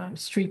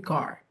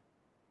streetcar.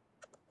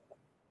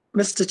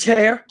 Mr.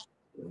 Chair,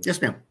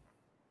 Yes, ma'am.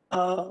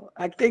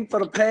 I think for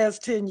the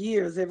past 10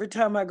 years, every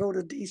time I go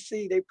to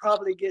DC, they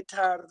probably get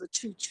tired of the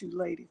choo-choo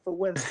lady for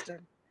Winston.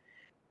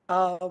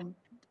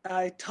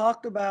 I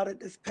talked about it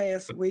this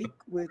past week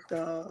with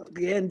the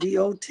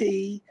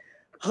NDOT,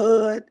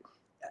 HUD,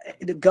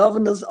 the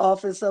governor's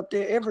office up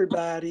there,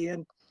 everybody.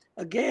 And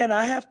again,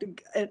 I have to,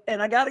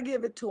 and I got to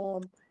give it to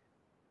them.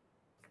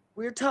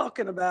 We're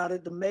talking about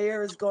it. The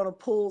mayor is going to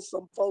pull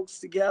some folks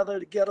together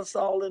to get us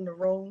all in the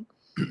room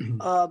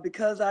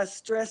because I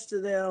stressed to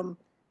them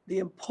the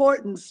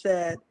importance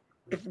that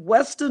if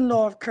Western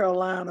North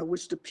Carolina,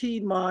 which the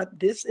Piedmont,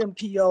 this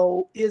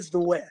MPO is the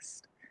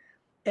West,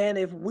 and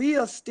if we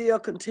are still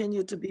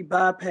continue to be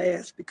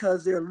bypassed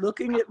because they're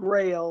looking at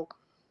rail,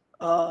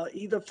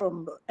 either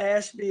from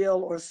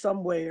Asheville or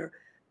somewhere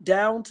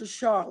down to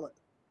Charlotte,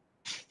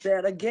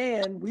 that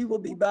again, we will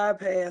be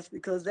bypassed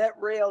because that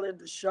rail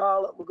into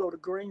Charlotte will go to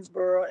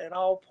Greensboro and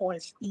all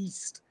points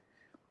east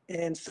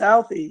and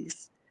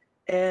southeast.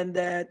 And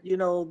that, you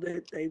know,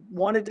 they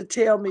wanted to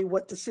tell me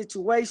what the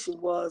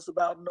situation was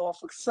about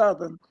Norfolk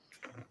Southern,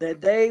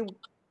 that they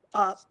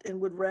opt and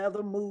would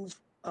rather move,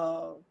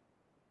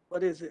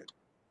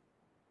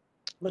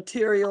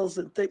 materials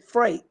and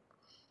freight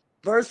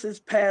versus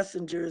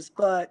passengers.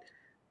 But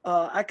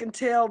I can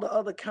tell the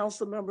other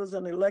council members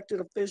and elected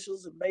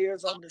officials and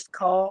mayors on this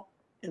call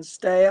and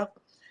staff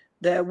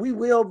that we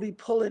will be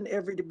pulling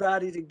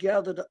everybody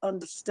together to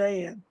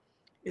understand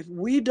if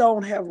we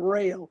don't have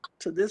rail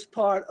to this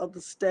part of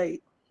the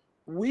state,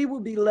 we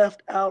will be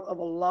left out of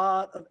a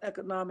lot of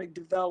economic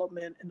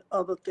development and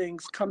other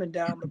things coming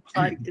down the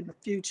pike in the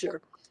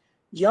future.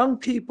 Young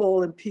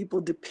people and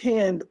people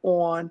depend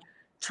on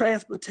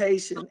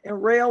transportation,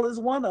 and rail is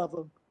one of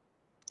them.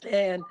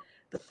 And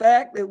the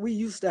fact that we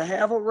used to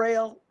have a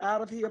rail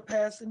out of here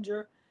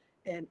passenger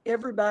and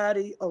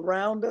everybody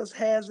around us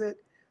has it,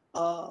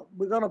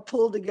 we're going to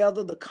pull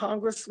together the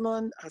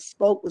congressman. I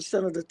spoke with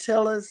Senator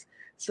Tillis,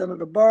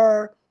 Senator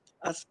Burr.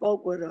 I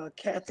spoke with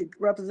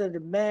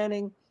Representative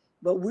Manning,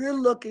 but we're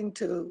looking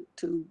to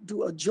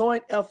do a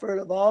joint effort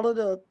of all of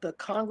the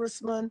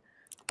congressmen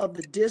of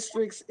the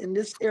districts in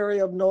this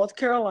area of North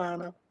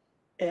Carolina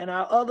and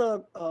our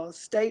other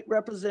state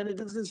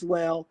representatives as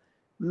well,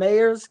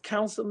 mayors,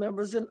 council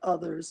members, and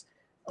others,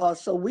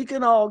 so we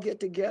can all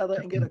get together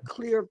and get a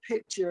clear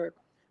picture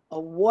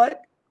of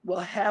what will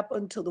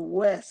happen to the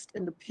West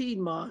and the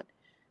Piedmont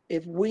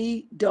if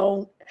we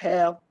don't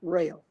have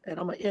rail. And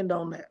I'm going to end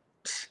on that.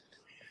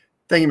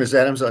 Thank you, Ms.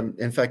 Adams.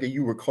 In fact,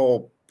 you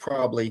recall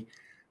probably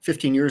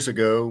 15 years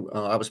ago,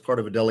 I was part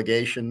of a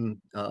delegation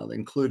that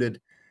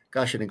included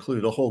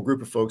a whole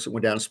group of folks that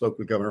went down and spoke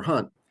with Governor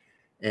Hunt.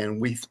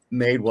 And we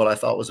made what I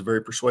thought was a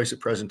very persuasive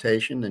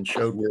presentation and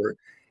showed where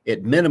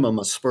at minimum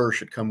a spur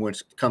should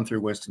come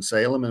through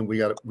Winston-Salem. And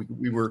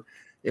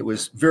it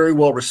was very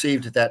well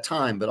received at that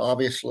time, but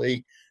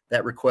obviously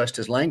that request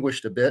has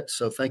languished a bit.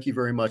 So thank you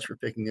very much for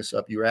picking this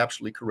up. You're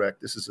absolutely correct.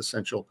 This is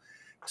essential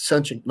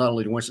not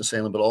only to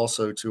Winston-Salem, but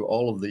also to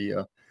all of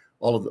the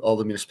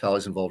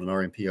municipalities involved in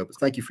our MPO. But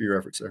thank you for your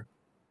efforts there.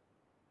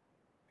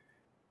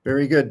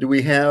 Very good. Do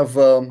we have,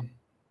 let's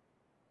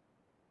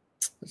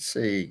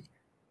see,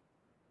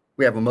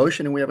 we have a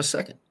motion and we have a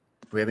second.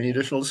 Do we have any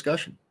additional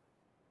discussion?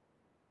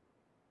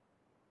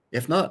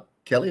 If not,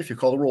 Kelly, if you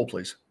call the roll,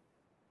 please.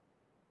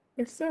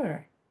 Yes,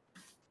 sir.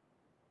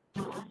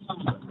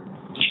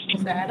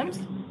 Mr. Adams?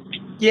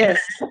 Yes.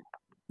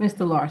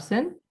 Mr.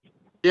 Larson?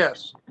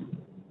 Yes.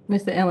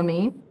 Mr.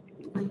 Elamine?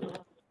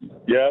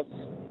 Yes.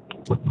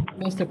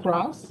 Mr.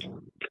 Cross?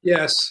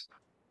 Yes.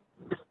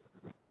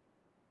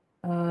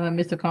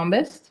 Mr.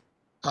 Combest?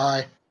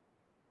 Aye.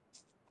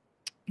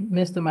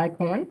 Mr. Mike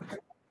Horn?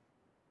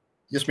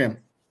 Yes, ma'am.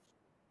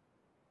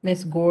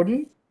 Ms.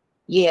 Gordon?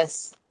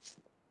 Yes.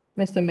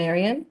 Mr.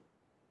 Marion?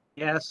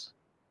 Yes.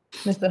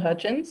 Mr.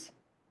 Hutchins?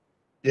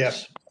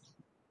 Yes.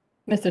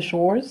 Mr.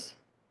 Shores?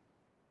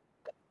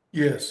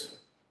 Yes.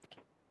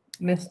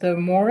 Mr.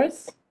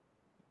 Morris?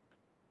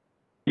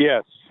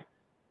 Yes.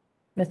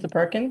 Mr.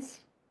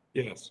 Perkins?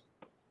 Yes.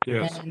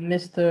 Yes. And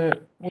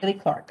Mr. Willie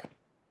Clark.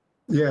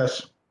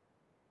 Yes.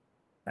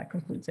 That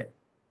concludes it.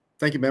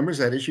 Thank you, members.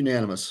 That is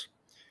unanimous.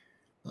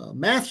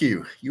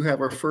 Matthew, you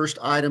have our first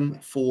item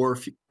for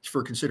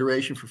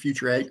consideration for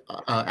future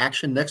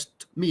action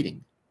next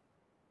meeting.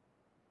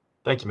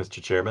 Thank you,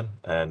 Mr. Chairman,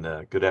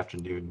 and good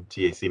afternoon,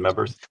 TAC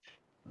members.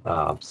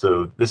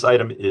 So this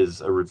item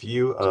is a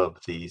review of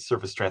the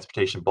Surface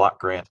Transportation Block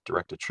Grant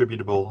Direct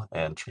Attributable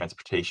and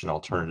Transportation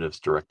Alternatives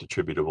Direct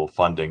Attributable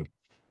funding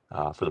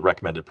for the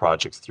recommended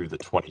projects through the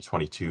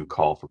 2022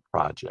 call for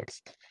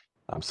projects.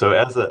 So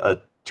as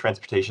a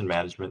transportation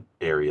management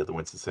area, the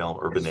Winston-Salem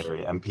Urban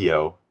Area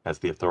MPO has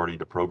the authority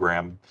to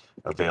program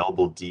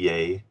available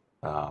DA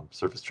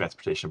Surface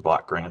Transportation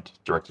Block Grant,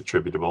 direct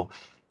attributable,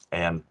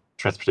 and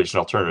Transportation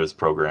Alternatives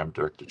Program,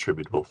 direct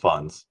attributable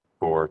funds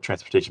for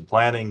transportation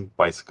planning,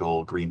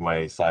 bicycle,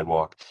 greenway,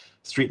 sidewalk,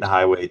 street and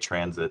highway,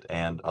 transit,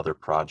 and other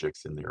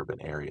projects in the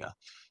urban area.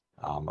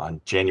 On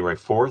January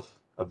 4th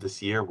of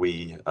this year,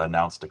 we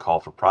announced a call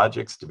for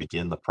projects to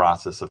begin the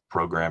process of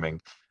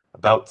programming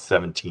about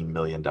 $17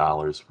 million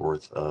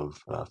worth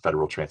of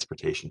federal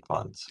transportation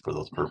funds for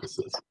those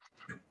purposes.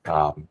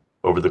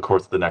 Over the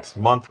course of the next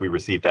month, we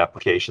received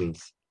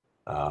applications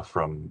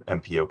from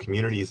MPO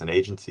communities and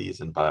agencies,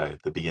 and by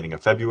the beginning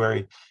of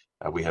February,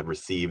 we had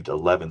received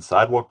 11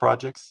 sidewalk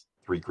projects,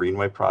 3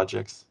 greenway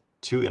projects,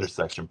 2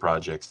 intersection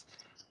projects,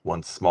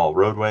 1 small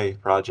roadway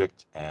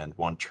project, and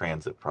 1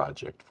 transit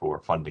project for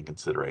funding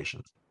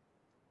considerations.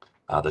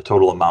 The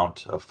total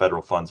amount of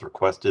federal funds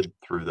requested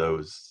through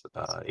those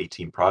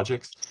 18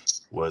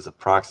 projects was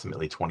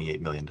approximately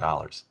 $28 million.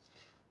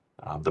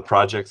 The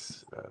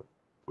projects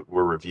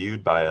were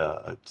reviewed by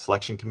a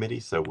selection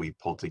committee, so we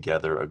pulled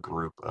together a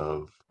group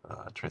of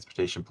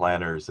transportation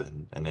planners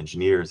and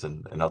engineers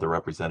and other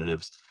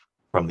representatives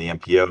from the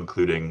MPO,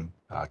 including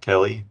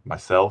Kelly,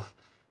 myself,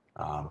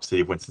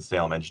 City of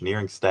Winston-Salem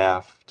engineering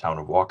staff, Town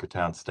of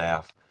Walkertown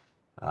staff,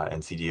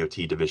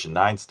 NCDOT Division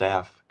 9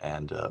 staff,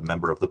 and a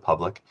member of the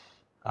public,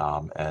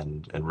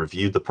 and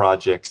reviewed the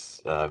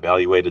projects,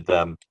 evaluated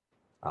them,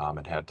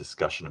 and had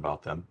discussion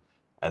about them.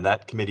 And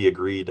that committee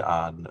agreed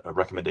on a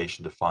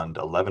recommendation to fund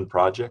 11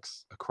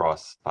 projects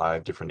across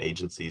 5 different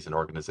agencies and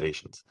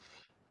organizations.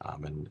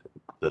 And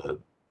the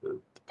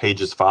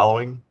pages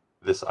following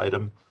this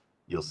item,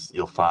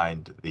 you'll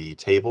find the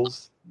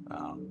tables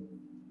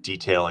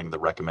detailing the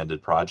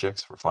recommended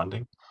projects for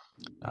funding.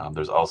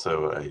 There's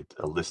also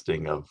a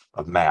listing of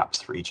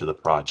maps for each of the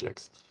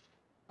projects.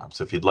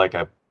 So if you'd like,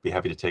 I'd be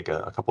happy to take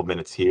a couple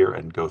minutes here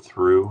and go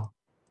through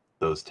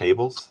those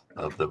tables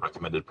of the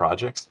recommended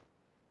projects.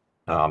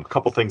 A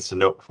couple things to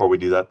note before we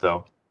do that,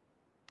 though.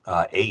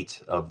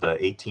 8 of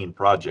the 18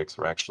 projects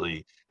were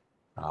actually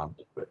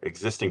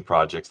existing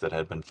projects that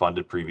had been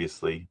funded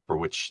previously, for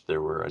which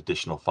there were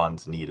additional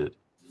funds needed.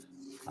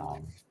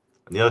 And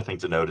the other thing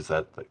to note is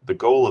that the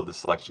goal of the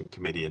selection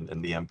committee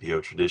and the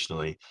MPO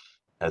traditionally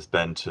has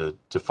been to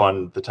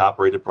fund the top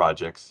rated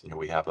projects.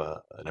 We have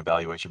an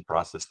evaluation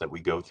process that we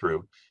go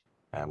through,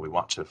 and we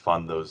want to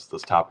fund those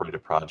top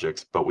rated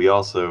projects, but we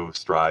also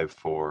strive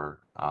for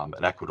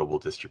an equitable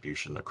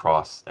distribution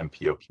across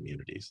MPO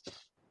communities.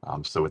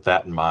 So with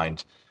that in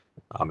mind,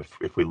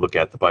 if we look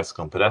at the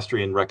bicycle and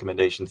pedestrian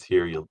recommendations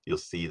here, you'll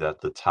see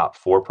that the top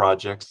 4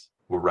 projects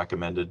were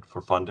recommended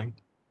for funding.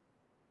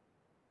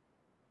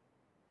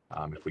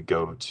 If we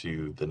go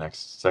to the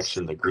next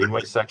section, the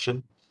greenway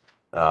section,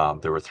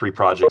 there were 3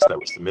 projects that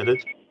were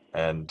submitted,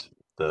 and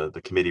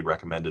the committee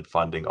recommended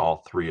funding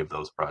all 3 of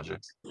those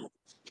projects.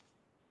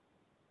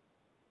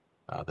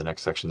 The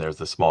next section, there's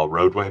the small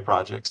roadway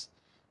projects,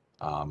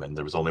 and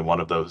there was only 1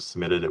 of those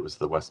submitted. It was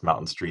the West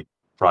Mountain Street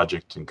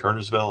project in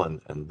Kernersville,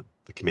 and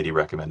the committee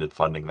recommended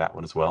funding that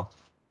one as well.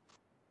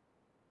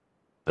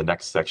 The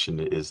next section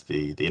is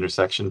the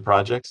intersection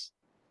projects.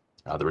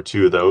 There were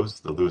 2 of those,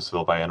 the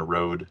Louisville-Vienna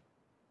Road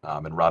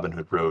and Robin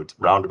Hood Road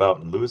roundabout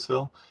in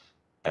Louisville,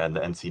 and the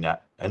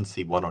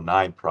NC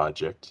 109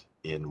 project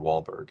in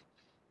Wahlberg.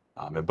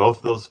 And both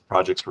of those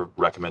projects were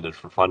recommended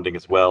for funding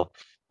as well.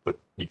 But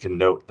you can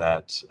note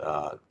that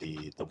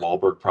the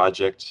Wahlberg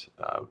project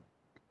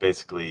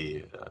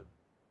basically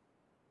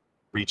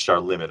reached our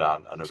limit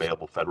on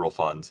available federal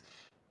funds,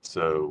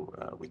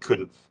 so we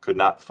could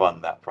not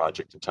fund that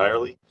project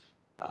entirely.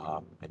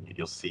 And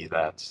you'll see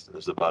that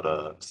there's about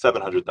a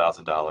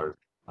 $700,000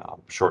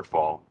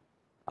 shortfall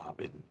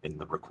in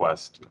the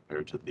request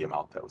compared to the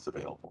amount that was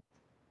available.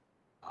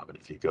 And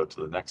if you go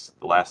to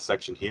the last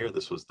section here,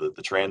 this was the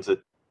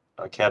transit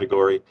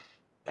category,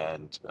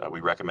 and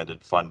we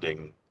recommended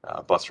funding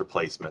bus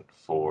replacement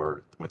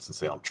for the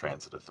Winston-Salem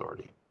Transit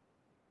Authority.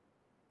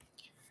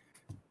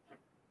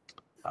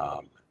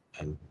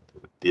 And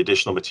the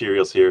additional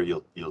materials here,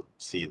 you'll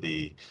see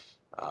the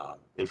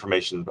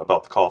information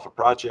about the call for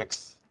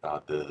projects,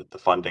 the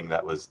funding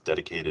that was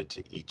dedicated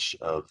to each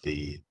of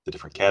the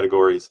different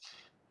categories,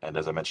 and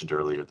as I mentioned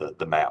earlier,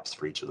 the maps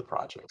for each of the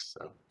projects.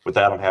 So with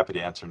that, I'm happy to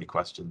answer any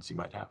questions you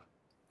might have.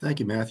 Thank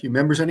you, Matthew.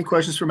 Members, any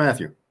questions for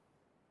Matthew?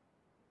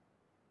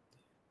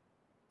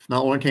 If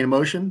not, we'll entertain a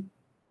motion.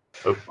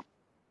 Oh.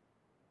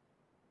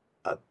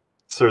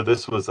 Sir,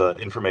 this was an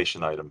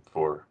information item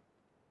for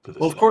this.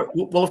 Well,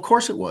 of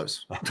course it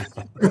was.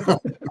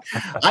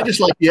 I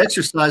just like the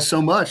exercise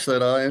so much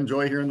that I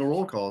enjoy hearing the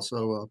roll call.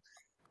 So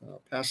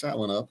pass that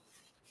one up.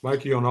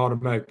 Mikey on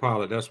automatic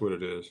pilot, that's what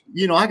it is.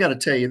 I got to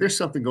tell you, there's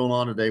something going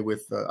on today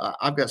with,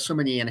 I've got so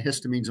many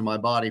antihistamines in my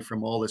body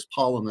from all this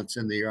pollen that's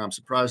in the air. I'm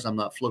surprised I'm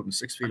not floating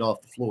 6 feet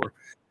off the floor.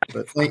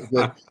 But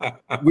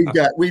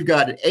we've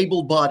got an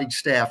able-bodied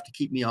staff to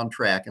keep me on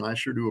track, and I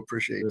sure do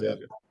appreciate that.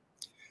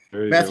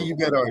 Matthew,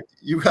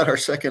 you got our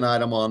second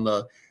item on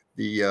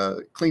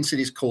the Clean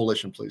Cities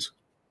Coalition, please.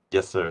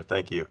 Yes, sir.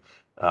 Thank you.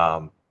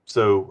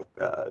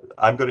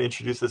 I'm going to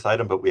introduce this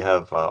item, but we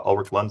have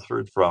Ulrich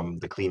Lunsford from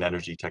the Clean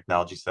Energy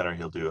Technology Center.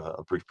 He'll do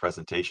a brief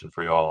presentation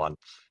for you all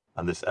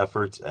on this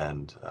effort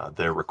and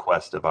their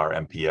request of our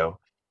MPO.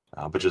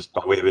 But just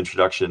by way of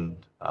introduction,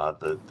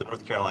 the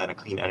North Carolina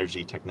Clean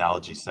Energy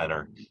Technology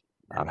Center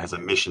has a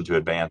mission to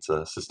advance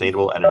a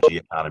sustainable energy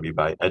economy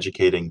by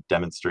educating,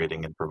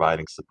 demonstrating, and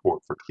providing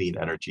support for clean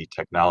energy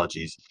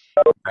technologies,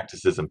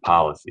 practices, and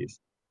policies.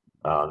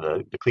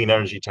 The Clean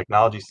Energy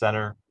Technology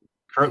Center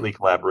currently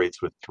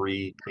collaborates with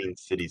 3 clean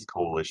cities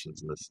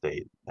coalitions in the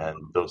state, and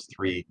those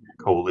 3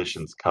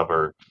 coalitions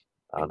cover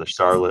the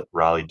Charlotte,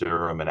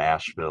 Raleigh-Durham, and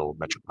Asheville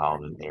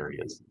metropolitan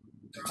areas.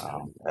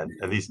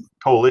 And these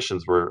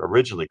coalitions were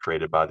originally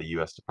created by the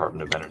U.S.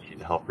 Department of Energy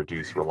to help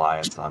reduce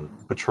reliance on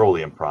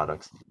petroleum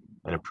products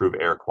and improve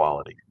air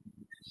quality.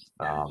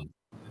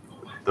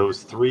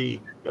 Those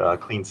 3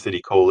 clean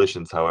city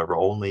coalitions, however,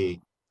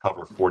 only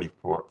cover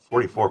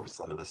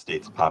 44% of the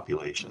state's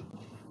population.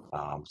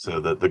 So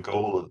the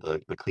goal of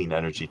the Clean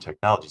Energy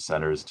Technology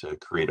Center is to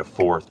create a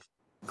 4th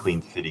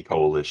clean city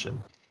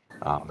coalition,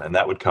 and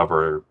that would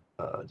cover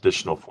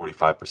additional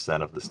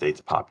 45% of the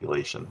state's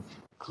population,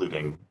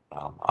 including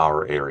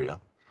our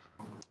area.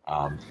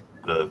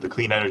 The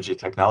Clean Energy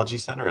Technology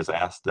Center has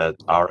asked that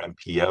our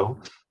MPO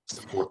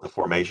support the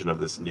formation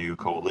of this new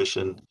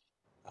coalition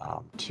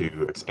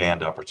to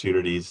expand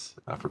opportunities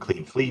for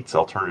clean fleets,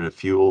 alternative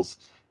fuels,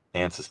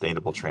 and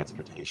sustainable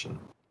transportation.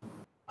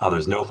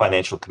 There's no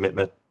financial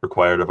commitment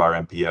required of our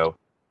MPO,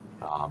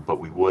 but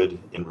we would,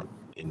 in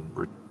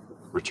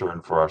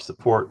return for our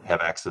support,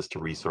 have access to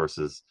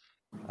resources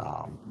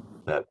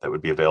that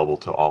would be available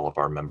to all of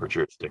our member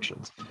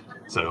jurisdictions.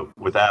 So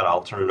with that,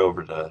 I'll turn it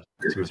over to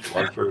Mr.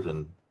 Lunsford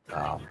and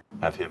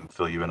have him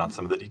fill you in on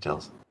some of the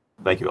details.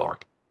 Thank you,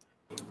 Ulrich.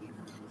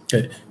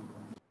 Okay.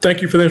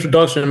 Thank you for the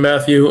introduction,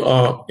 Matthew,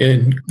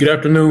 and good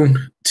afternoon,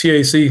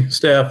 TAC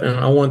staff. And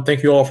I want to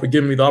thank you all for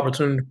giving me the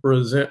opportunity to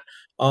present.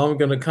 I'm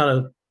going to kind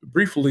of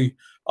briefly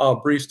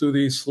breeze through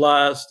these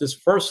slides. This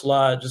first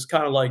slide just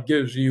kind of like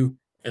gives you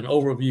an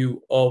overview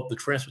of the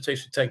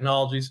transportation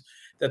technologies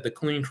that the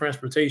Clean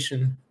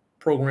Transportation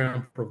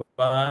Program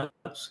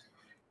provides.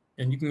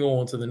 And you can go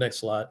on to the next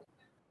slide.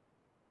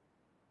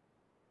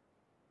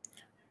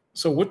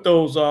 So with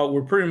those,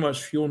 we're pretty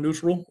much fuel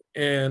neutral,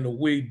 and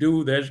we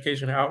do the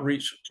education and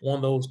outreach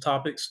on those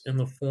topics in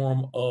the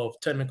form of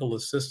technical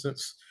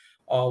assistance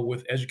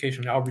with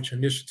education and outreach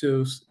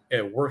initiatives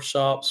at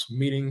workshops,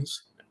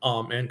 meetings,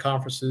 and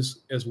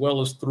conferences, as well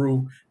as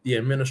through the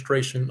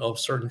administration of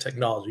certain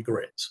technology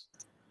grants.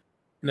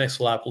 Next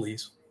slide,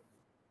 please.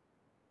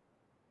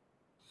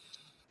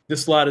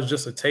 This slide is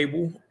just a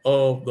table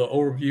of the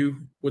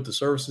overview with the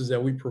services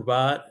that we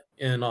provide,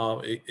 and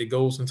it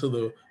goes into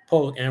the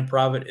public and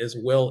private, as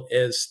well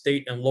as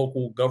state and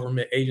local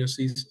government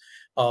agencies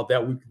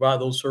that we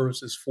provide those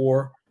services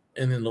for.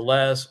 And then the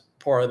last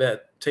part of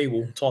that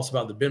table talks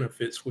about the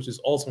benefits, which is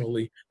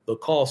ultimately the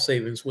cost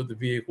savings with the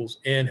vehicles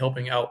and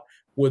helping out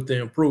with the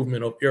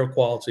improvement of air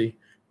quality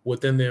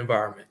within the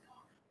environment.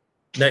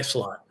 Next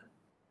slide.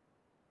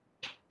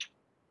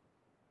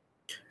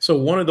 So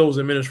one of those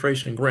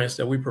administration grants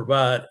that we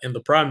provide, and the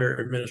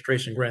primary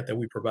administration grant that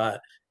we provide,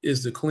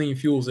 is the Clean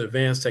Fuels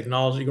Advanced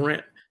Technology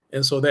Grant.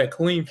 And so that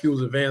Clean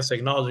Fuels Advanced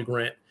Technology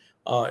Grant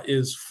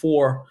is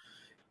for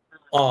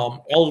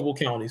eligible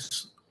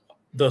counties.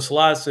 The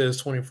slide says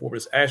 24, but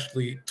it's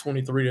actually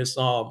 23 that's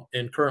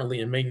and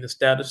currently in maintenance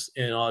status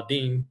and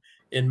deemed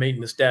in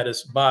maintenance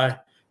status by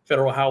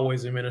Federal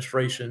Highways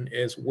Administration,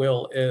 as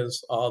well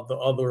as the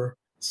other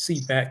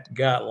CPAC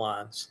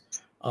guidelines.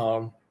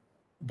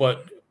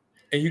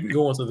 And you can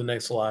go on to the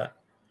next slide.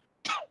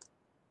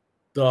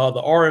 The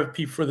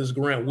RFP for this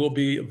grant will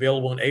be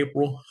available in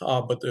April,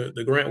 but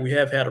the grant, we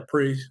have had a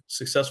pretty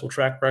successful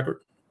track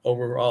record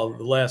over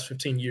the last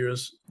 15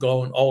 years,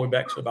 going all the way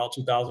back to about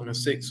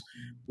 2006.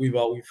 We've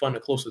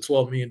funded close to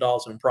 $12 million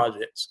in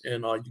projects,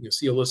 and you can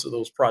see a list of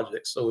those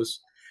projects.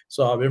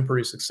 So I've been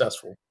pretty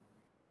successful.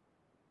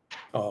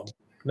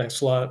 Next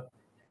slide.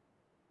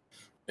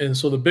 And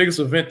so the biggest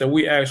event that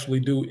we actually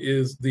do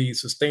is the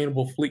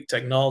Sustainable Fleet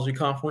Technology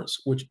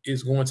Conference, which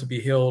is going to be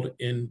held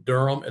in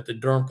Durham at the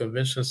Durham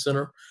Convention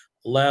Center.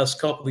 The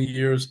last couple of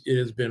years, it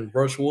has been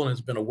virtual, and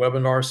it's been a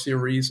webinar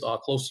series,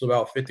 close to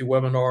about 50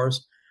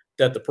 webinars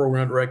that the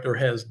program director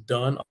has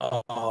done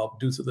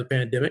due to the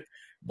pandemic.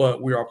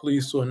 But we are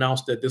pleased to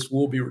announce that this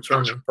will be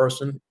returned in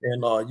person,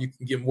 and you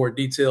can get more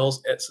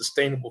details at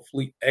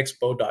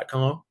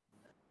sustainablefleetexpo.com.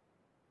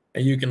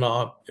 And you can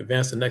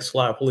advance the next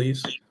slide,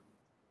 please.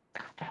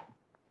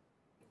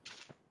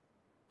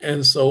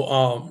 And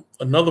so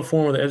another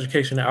form of the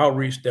education and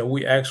outreach that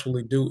we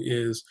actually do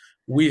is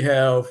we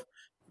have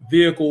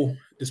vehicle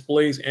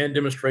displays and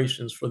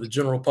demonstrations for the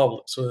general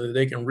public so that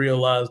they can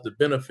realize the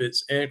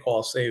benefits and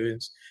cost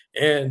savings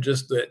and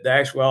just the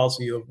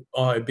actuality of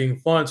it being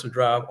fun to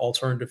drive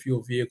alternative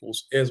fuel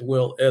vehicles as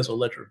well as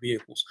electric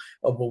vehicles.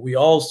 But we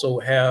also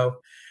have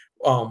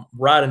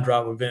ride and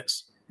drive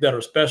events that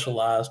are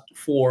specialized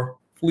for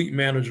fleet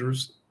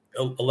managers,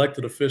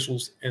 elected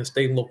officials, and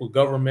state and local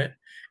government.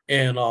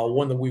 And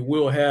one that we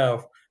will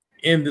have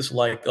in this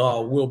light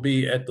will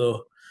be at the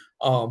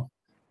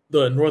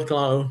North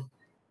Carolina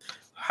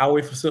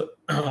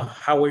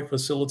Highway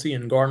Facility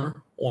in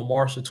Gardner on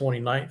March the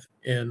 29th.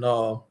 And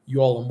you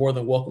all are more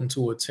than welcome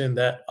to attend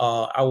that.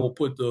 I will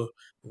put the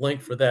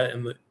link for that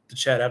in the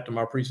chat after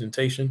my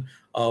presentation,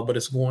 but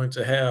it's going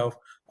to have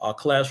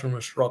classroom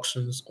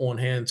instructions on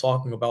hand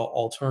talking about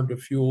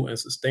alternative fuel and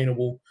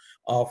sustainable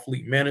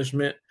fleet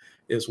management,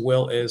 as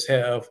well as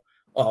have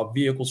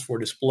vehicles for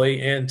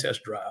display and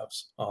test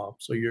drives.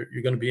 So you're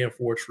going to be in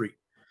for a treat.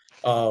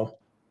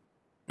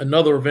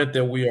 Another event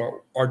that we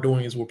are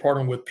doing is we're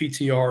partnering with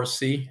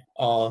PTRC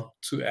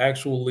to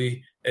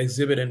actually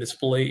exhibit and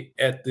display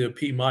at the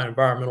Piedmont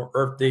Environmental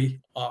Earth Day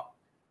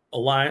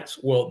Alliance.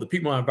 Well, the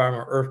Piedmont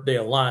Environmental Earth Day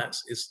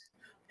Alliance is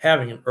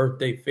having an Earth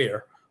Day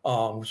fair,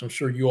 which I'm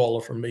sure you all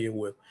are familiar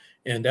with.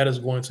 And that is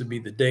going to be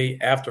the day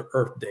after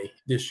Earth Day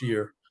this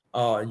year.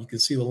 You can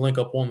see the link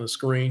up on the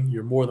screen.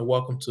 You're more than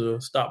welcome to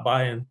stop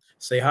by and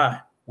say hi.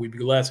 We'd be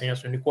glad to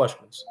answer any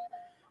questions.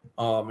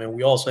 And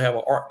we also have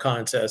an art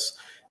contest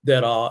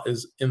that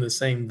is in the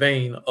same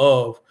vein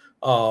of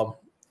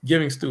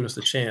giving students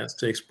a chance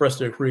to express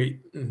their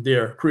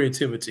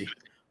creativity.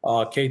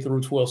 K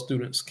through 12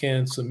 students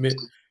can submit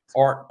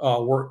art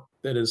work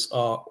that is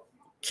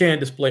can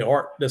display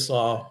art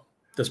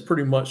that's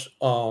pretty much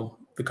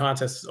the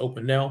contest is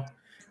open now,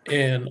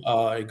 and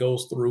it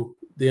goes through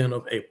the end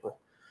of April.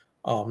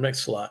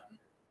 Next slide.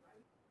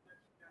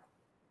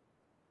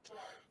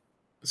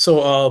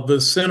 So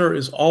the center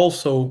is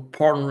also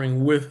partnering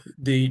with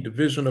the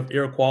Division of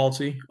Air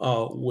Quality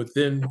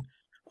within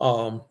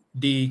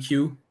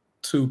DEQ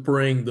to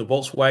bring the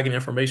Volkswagen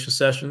information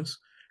sessions.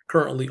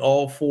 Currently,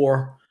 all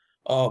 4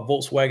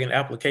 Volkswagen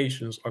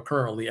applications are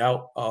currently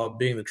out,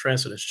 being the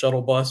transit and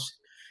shuttle bus,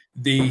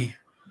 the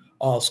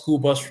school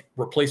bus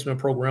replacement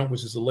program,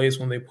 which is the latest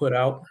one they put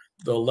out,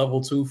 the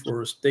level 2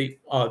 for state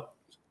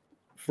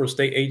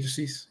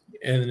agencies,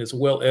 and as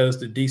well as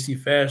the DC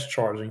fast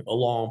charging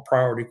along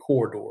priority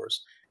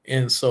corridors.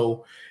 And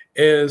so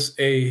as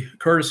a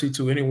courtesy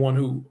to anyone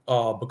who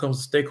becomes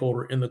a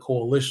stakeholder in the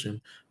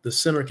coalition, the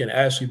center can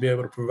actually be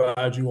able to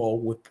provide you all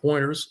with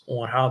pointers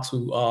on how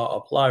to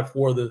apply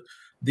for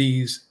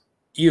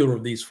either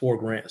of these 4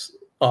 grants.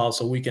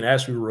 So we can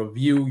actually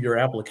review your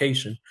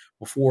application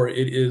before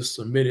it is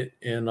submitted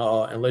and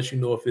let you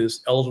know if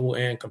it's eligible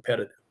and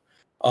competitive.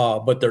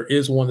 But there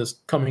is one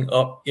that's coming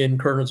up in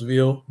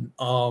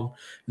Kernersville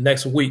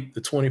next week,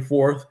 the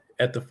 24th,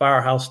 at the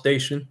Firehouse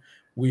Station.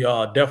 We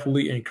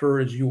definitely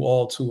encourage you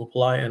all to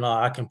apply, and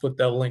I can put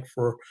that link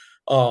for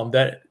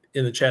that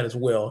in the chat as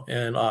well.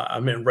 And I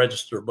meant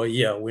register, but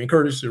yeah, we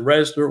encourage you to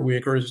register, we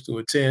encourage you to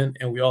attend,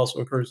 and we also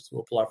encourage you to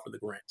apply for the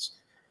grants.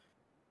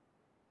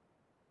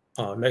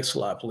 Next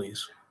slide,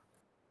 please.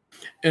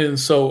 And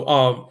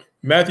so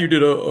Matthew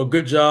did a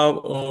good job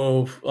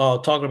of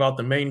talking about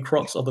the main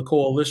crux of the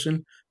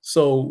coalition.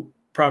 So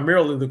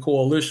primarily the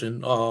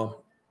coalition,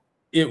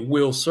 it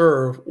will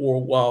serve,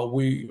 or while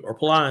we are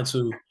applying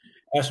to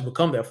actually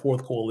become that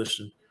 4th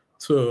coalition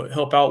to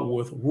help out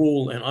with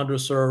rural and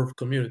underserved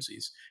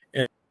communities.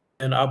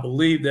 And I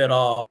believe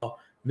that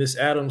Ms.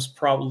 Adams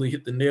probably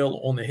hit the nail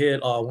on the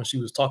head when she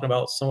was talking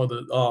about some of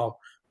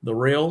the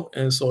rail.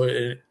 And so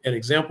an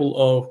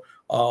example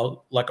of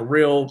like a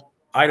rail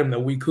item that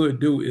we could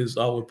do is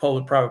with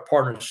public-private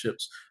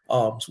partnerships.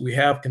 So we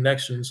have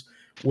connections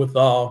with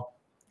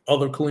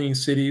other clean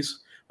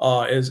cities,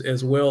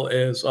 as well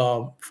as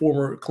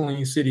former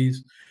clean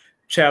cities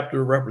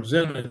chapter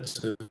representatives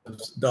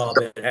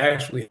that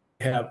actually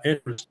have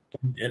interest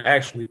in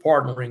actually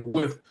partnering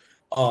with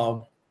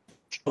other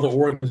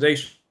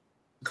organizations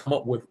to come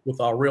up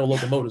with our rail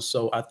locomotives.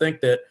 So I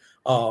think that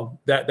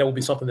that will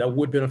be something that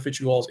would benefit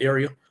you all's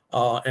area,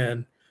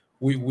 and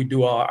we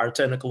do our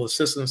technical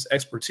assistance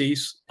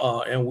expertise,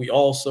 and we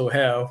also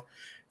have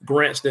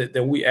grants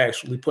that we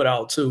actually put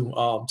out to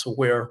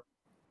where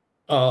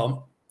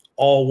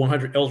all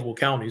 100 eligible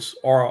counties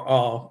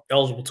are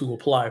eligible to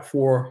apply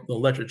for the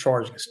electric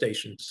charging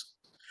stations.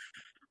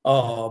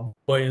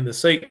 But in the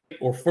sake,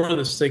 or for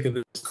the sake of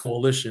this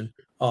coalition,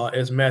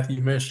 as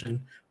Matthew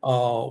mentioned,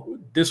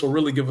 this will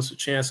really give us a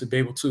chance to be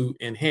able to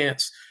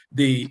enhance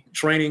the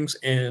trainings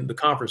and the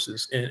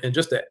conferences and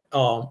just the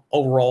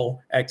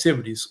overall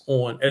activities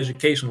on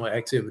educational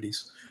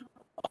activities,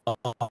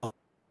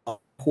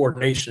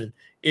 coordination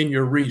in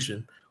your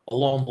region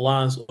along the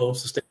lines of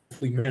sustainable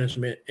fleet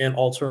management and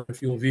alternative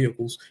fuel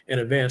vehicles and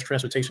advanced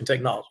transportation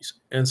technologies.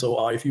 And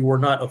so if you were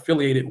not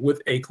affiliated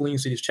with a Clean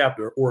Cities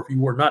chapter, or if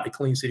you were not a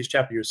Clean Cities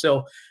chapter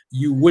yourself,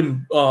 you wouldn't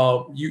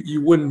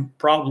you wouldn't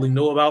probably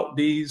know about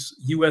these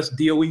US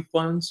DOE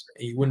funds,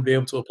 and you wouldn't be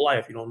able to apply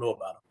if you don't know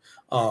about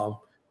them.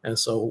 And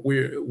so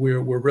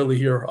we're really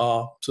here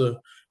to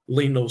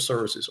lean those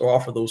services or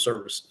offer those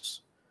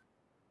services.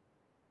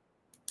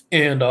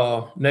 And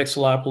next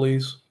slide,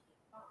 please.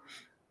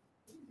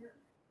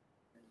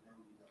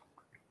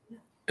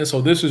 And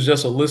so this is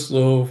just a list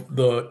of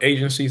the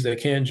agencies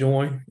that can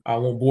join. I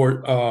won't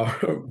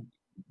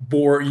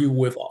bore you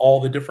with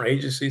all the different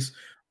agencies,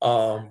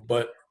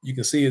 but You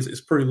can see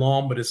it's pretty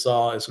long, but it's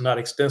not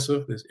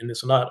extensive, and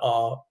it's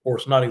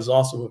not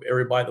exhaustive of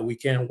everybody that we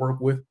can work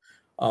with.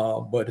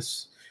 But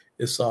it's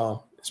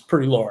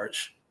pretty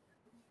large.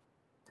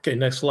 Okay,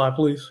 next slide,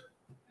 please.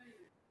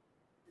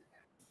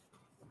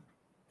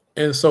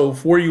 And so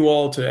for you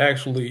all to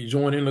actually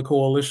join in the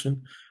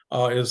coalition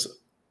is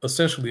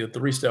essentially a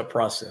 3-step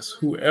process.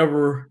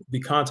 Whoever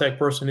the contact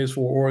person is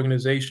for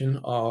organization,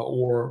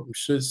 or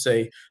should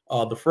say,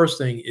 the first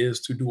thing is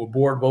to do a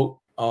board vote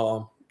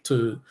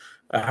to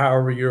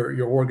however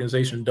your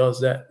organization does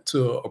that,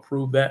 to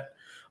approve that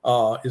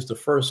is the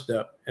first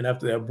step. And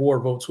after that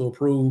board vote to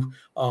approve,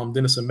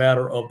 then it's a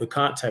matter of the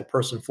contact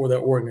person for that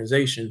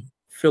organization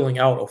filling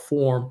out a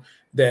form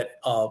that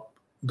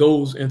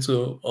goes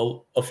into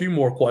a few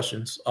more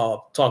questions,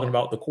 talking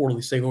about the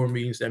quarterly stakeholder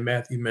meetings that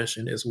Matthew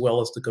mentioned, as well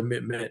as the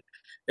commitment,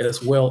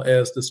 as well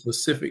as the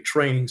specific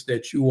trainings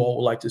that you all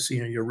would like to see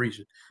in your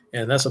region.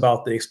 And that's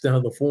about the extent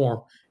of the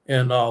form.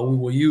 And we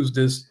will use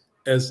this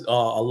as a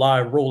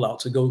live rollout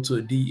to go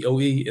to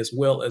DOE as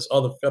well as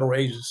other federal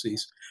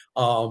agencies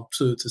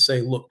to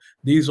say, look,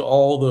 these are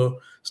all the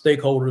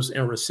stakeholders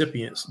and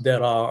recipients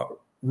that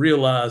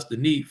realize the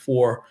need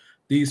for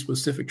these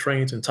specific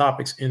trainings and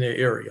topics in their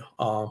area.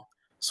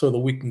 So that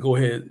we can go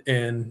ahead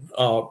and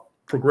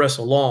progress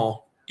along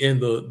in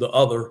the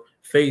other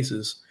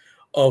phases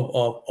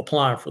of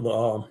applying for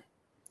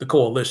the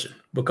coalition,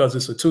 because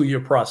it's a 2-year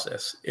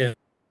process. And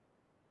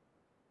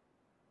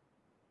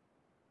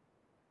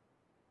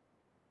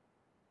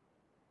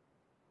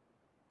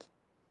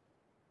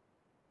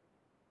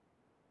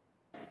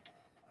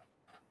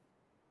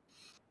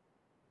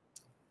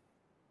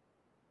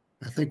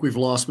I think we've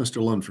lost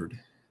Mr. Lunford.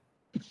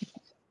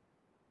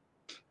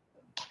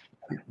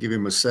 Give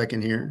him a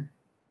second here.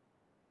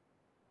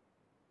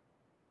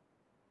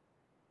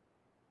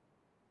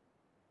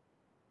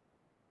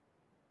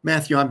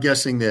 Matthew, I'm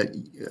guessing that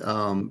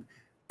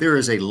there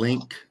is a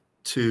link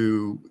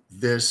to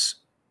this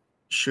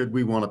should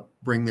we want to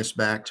bring this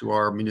back to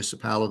our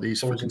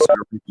municipalities for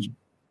consideration.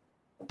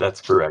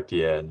 That's correct,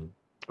 yeah. And,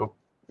 oh,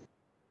 I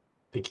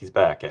think he's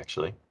back,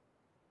 actually.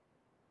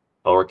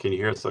 Or can you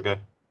hear us okay?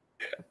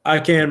 I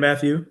can,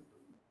 Matthew.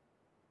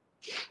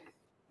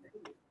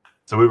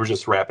 So we were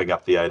just wrapping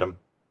up the item.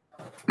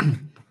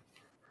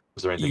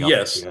 Was there anything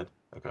else you had?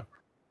 Okay.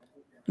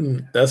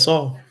 That's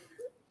all.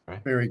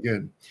 Right. Very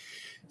good.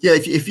 Yeah,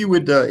 if you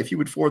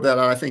would forward that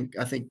out, I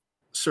think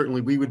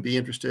certainly we would be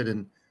interested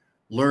in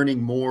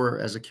learning more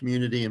as a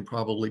community and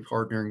probably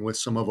partnering with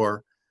some of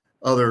our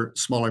other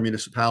smaller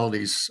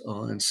municipalities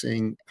and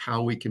seeing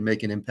how we can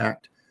make an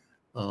impact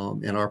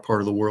in our part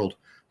of the world.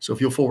 So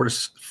if you'll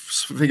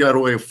figure out a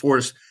way to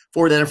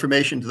forward that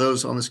information to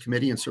those on this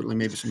committee, and certainly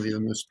maybe some of the other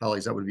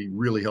municipalities, that would be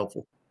really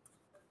helpful.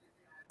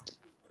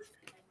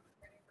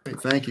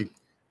 Great, thank you.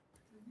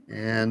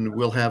 And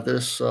we'll have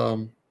this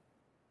to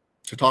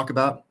talk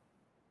about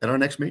at our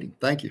next meeting.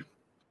 Thank you.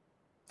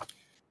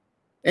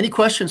 Any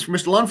questions for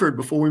Mr. Lunford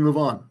before we move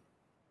on?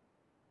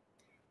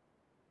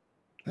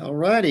 All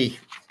righty.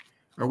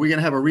 Are we going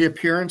to have a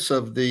reappearance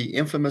of the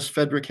infamous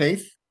Frederick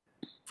Haith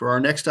for our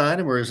next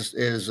item, or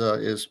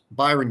is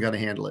Byron going to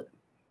handle it?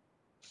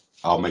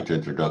 I'll make the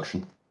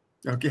introduction.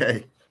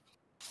 Okay.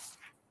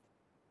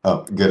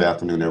 Good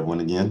afternoon, everyone,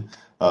 again.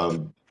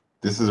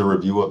 This is a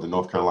review of the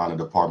North Carolina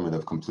Department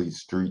of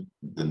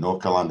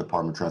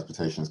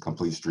Transportation's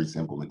Complete Streets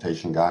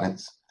Implementation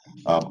Guidance.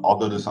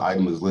 Although this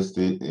item is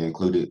listed and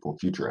included for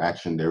future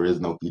action, there is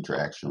no future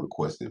action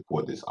requested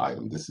for this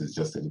item. This is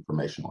just an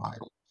informational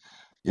item.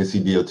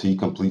 NCDOT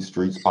Complete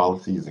Streets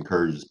policies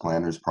encourages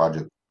planners,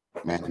 project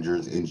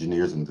managers,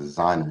 engineers, and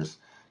designers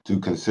to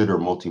consider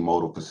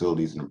multimodal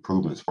facilities and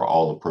improvements for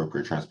all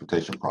appropriate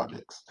transportation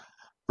projects.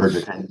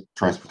 Project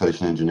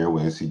Transportation Engineer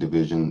with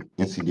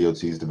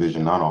NCDOT's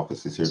Division 9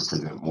 office is here to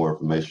present more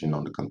information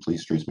on the Complete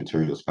Streets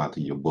materials found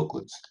in your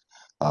booklets.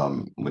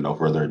 With no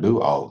further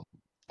ado, I'll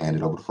hand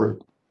it over to Fred.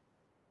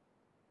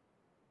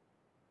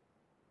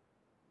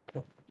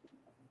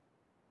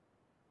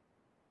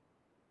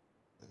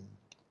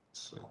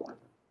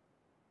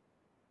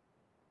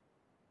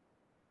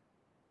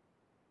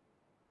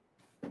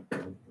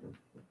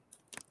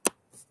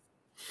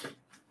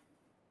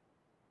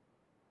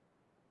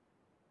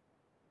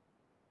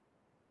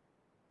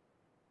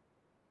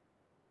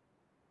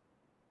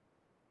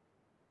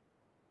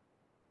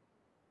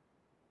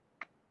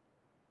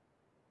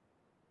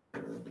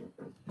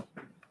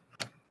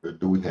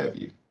 Do we have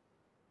you?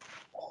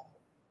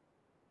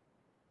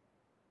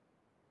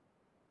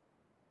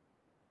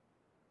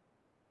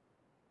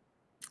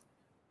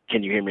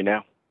 Can you hear me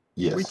now?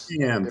 Yes. We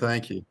can,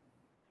 thank you.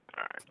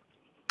 All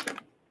right.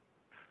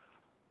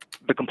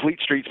 The Complete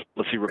Streets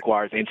policy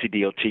requires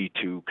NCDOT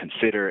to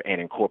consider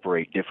and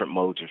incorporate different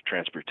modes of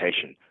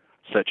transportation,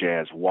 such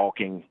as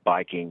walking,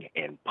 biking,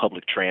 and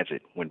public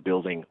transit when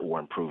building or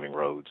improving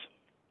roads.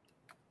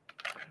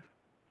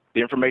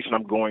 The information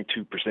I'm going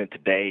to present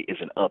today is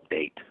an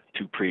update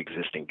to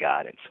pre-existing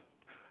guidance.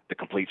 The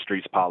Complete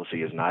Streets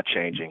policy is not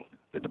changing.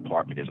 The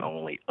department is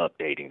only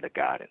updating the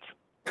guidance.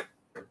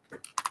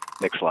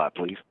 Next slide,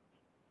 please.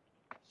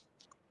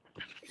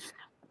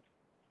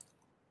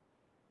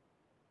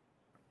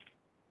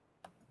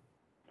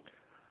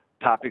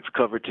 Topics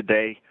covered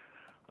today,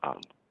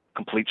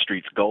 Complete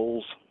Streets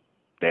goals,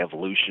 the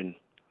evolution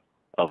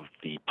of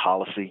the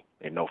policy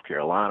in North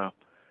Carolina,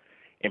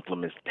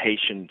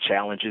 implementation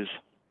challenges,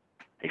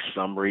 a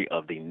summary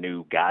of the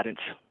new guidance,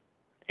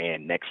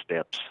 and next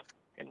steps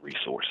and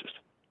resources.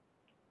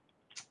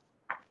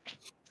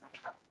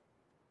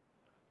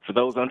 For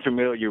those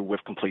unfamiliar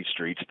with Complete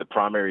Streets, the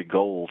primary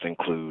goals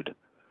include,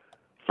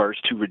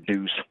 first, to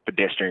reduce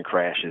pedestrian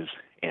crashes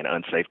and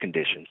unsafe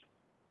conditions.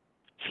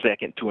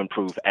 Second, to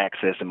improve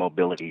access and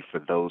mobility for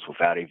those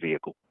without a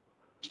vehicle.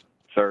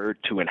 Third,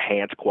 to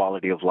enhance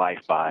quality of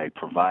life by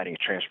providing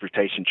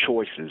transportation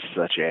choices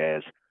such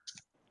as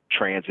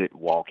transit,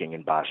 walking,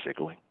 and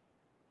bicycling.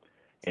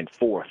 And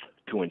fourth,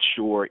 to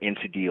ensure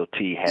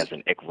NCDOT has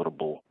an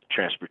equitable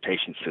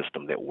transportation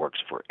system that works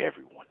for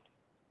everyone.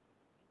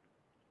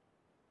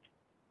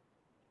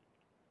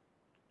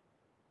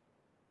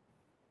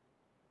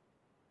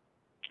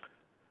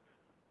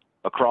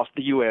 Across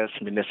the U.S.,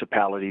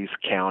 municipalities,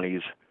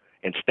 counties,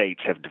 and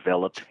states have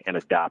developed and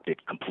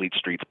adopted Complete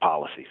Streets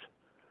policies.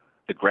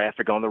 The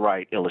graphic on the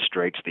right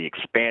illustrates the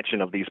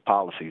expansion of these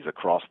policies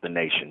across the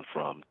nation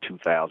from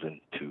 2000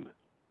 to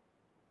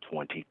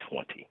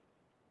 2020.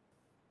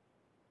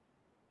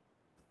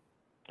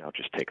 I'll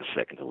just take a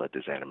second to let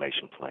this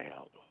animation play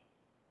out.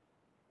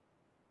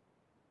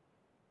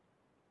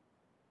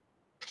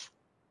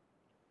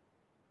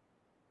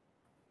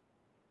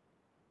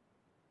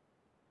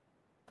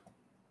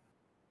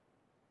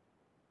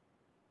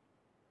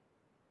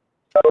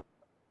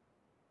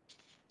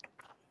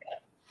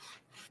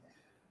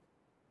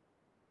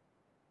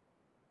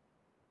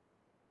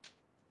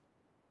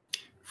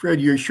 Fred,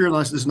 you're sure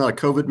this is not a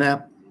COVID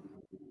map?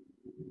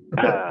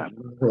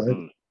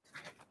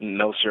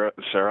 No,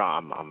 sir.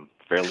 I'm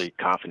fairly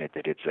confident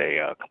that it's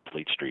a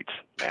Complete Streets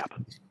map.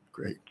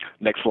 Great.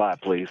 Next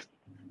slide, please.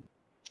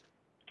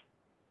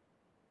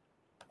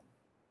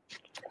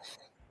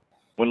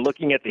 When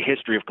looking at the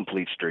history of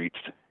Complete Streets,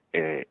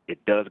 it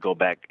does go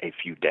back a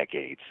few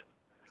decades.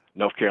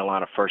 North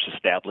Carolina first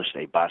established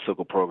a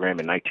bicycle program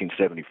in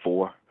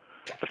 1974,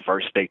 the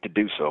first state to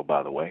do so,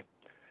 by the way.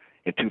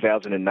 In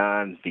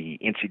 2009, the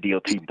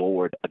NCDOT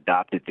board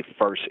adopted the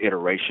first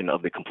iteration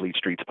of the Complete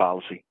Streets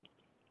policy,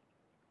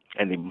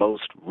 and the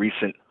most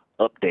recent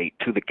update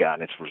to the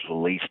guidance was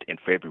released in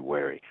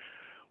February,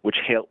 which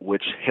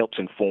helps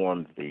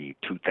inform the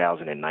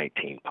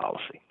 2019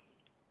 policy.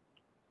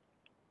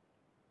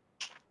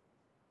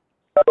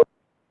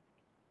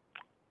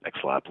 Next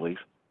slide, please.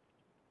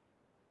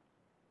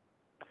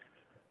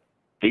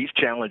 These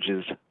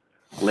challenges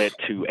led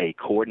to a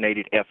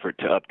coordinated effort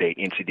to update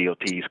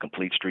NCDOT's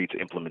Complete Streets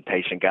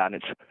implementation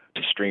guidance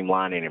to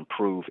streamline and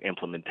improve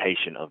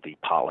implementation of the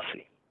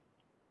policy.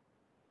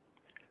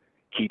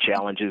 Key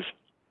challenges: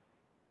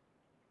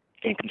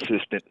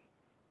 inconsistent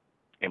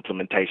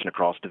implementation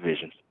across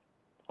divisions,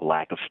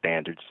 lack of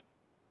standards,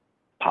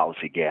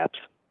 policy gaps,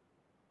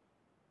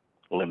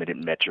 limited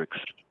metrics,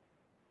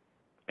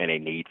 and a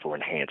need for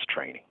enhanced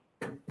training.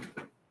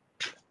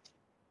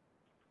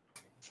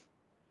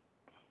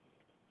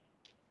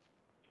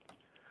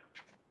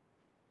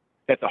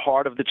 At the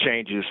heart of the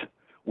changes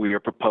we are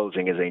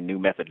proposing is a new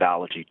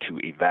methodology to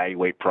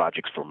evaluate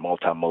projects for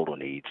multimodal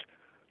needs,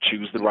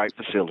 choose the right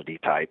facility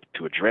type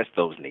to address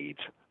those needs,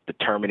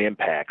 determine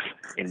impacts,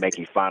 and make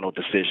a final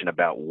decision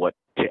about what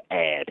to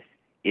add,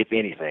 if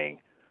anything,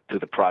 to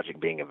the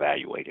project being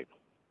evaluated.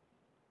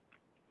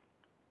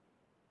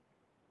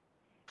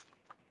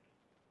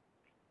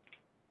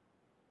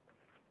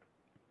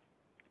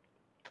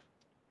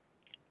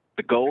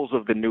 The goals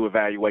of the new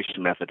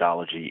evaluation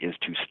methodology is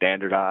to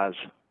standardize,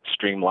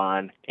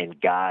 streamline, and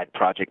guide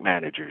project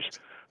managers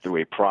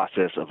through a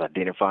process of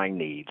identifying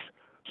needs,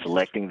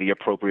 selecting the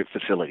appropriate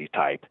facility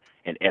type,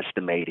 and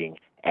estimating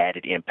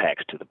added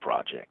impacts to the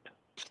project.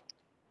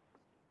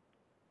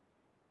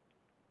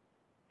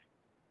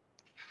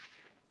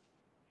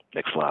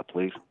 Next slide,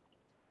 please.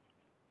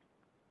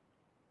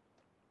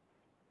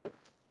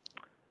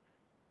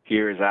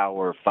 Here is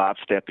our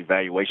 5-step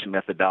evaluation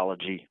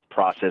methodology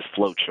process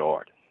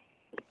flowchart.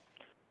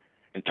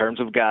 In terms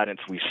of guidance,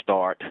 we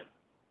start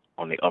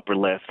on the upper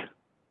left,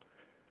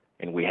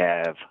 and we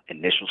have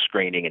initial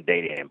screening and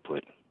data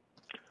input.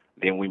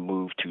 Then we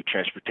move to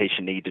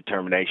transportation need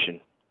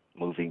determination,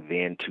 moving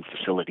then to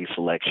facility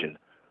selection,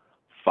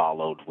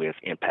 followed with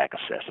impact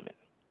assessment.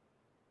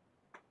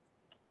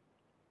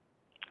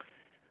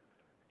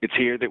 It's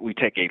here that we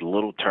take a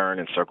little turn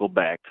and circle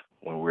back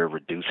when we're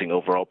reducing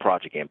overall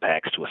project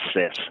impacts to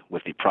assess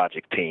with the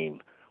project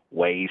team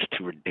ways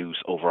to reduce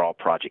overall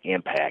project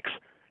impacts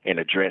and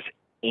address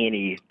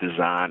any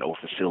design or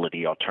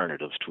facility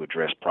alternatives to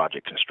address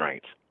project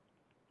constraints.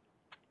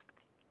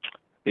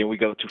 Then we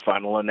go to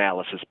final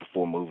analysis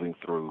before moving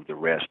through the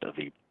rest of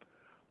the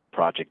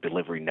project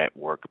delivery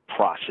network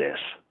process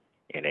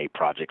in a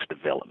project's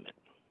development.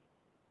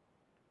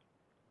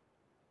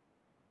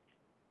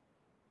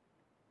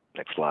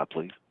 Next slide,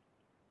 please.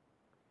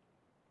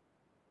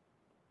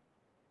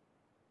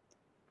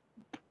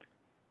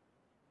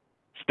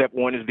 Step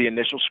one is the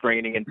initial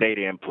screening and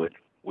data input.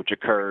 which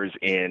occurs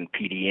in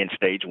PDN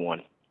Stage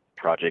 1,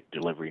 Project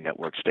Delivery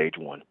Network Stage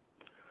 1.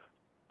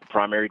 The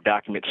primary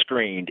document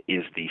screened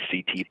is the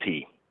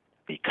CTP,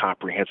 the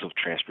Comprehensive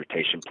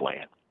Transportation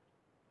Plan.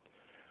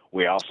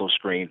 We also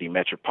screen the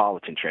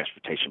Metropolitan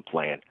Transportation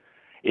Plan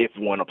if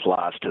one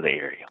applies to the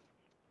area.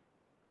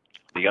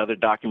 The other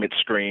documents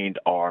screened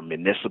are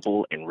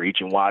municipal and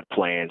region-wide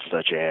plans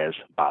such as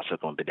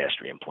bicycle and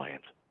pedestrian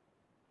plans.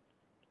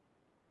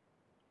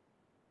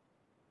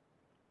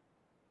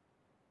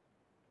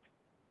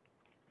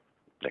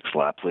 Next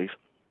slide, please.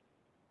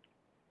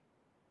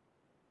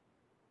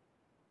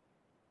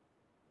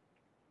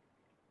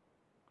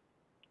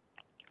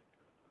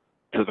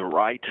 To the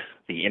right,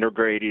 the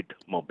Integrated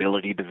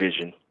Mobility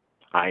Division,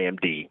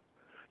 IMD,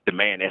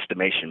 demand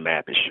estimation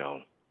map is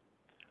shown,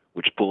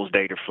 which pulls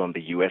data from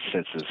the U.S.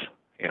 Census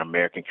and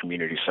American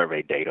Community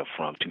Survey data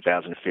from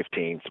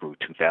 2015 through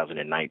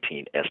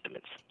 2019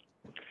 estimates.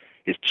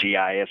 It's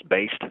GIS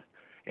based,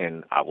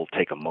 and I will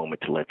take a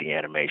moment to let the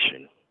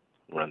animation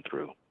run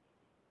through.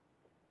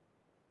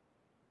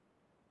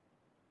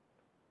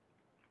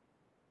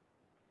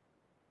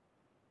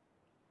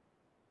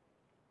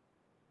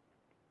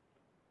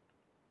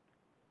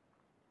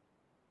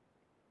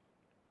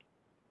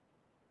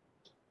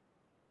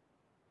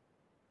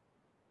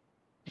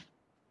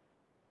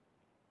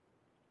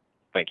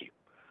 Thank you.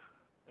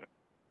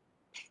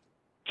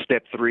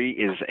 Step 3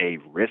 is a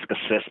risk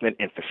assessment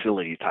and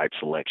facility type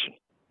selection.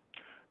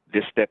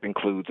 This step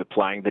includes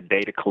applying the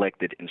data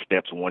collected in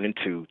steps 1 and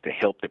 2 to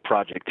help the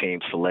project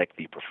team select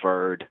the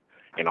preferred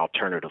and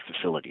alternative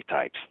facility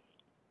types.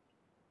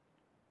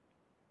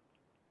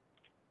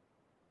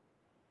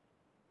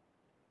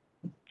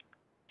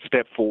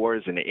 Step 4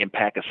 is an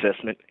impact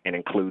assessment and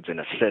includes an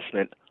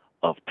assessment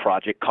of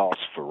project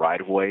costs for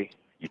right-of-way,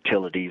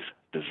 utilities,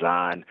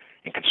 design,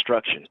 and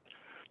construction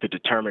to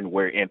determine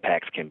where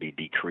impacts can be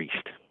decreased.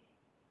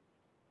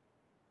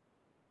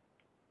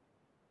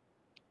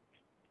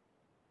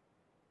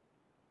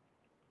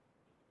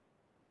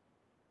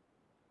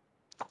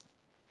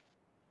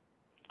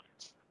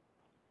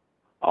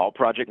 All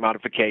project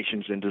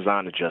modifications and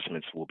design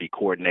adjustments will be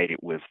coordinated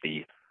with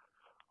the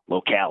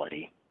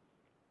locality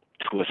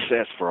to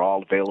assess for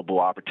all available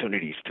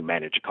opportunities to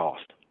manage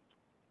cost.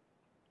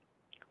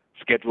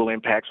 Schedule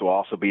impacts will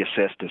also be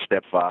assessed in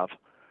Step 5.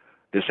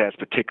 This has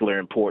particular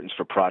importance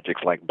for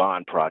projects like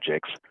bond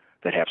projects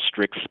that have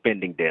strict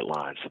spending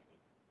deadlines.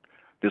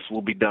 This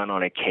will be done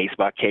on a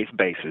case-by-case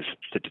basis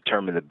to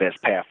determine the best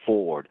path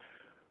forward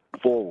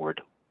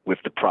with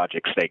the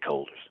project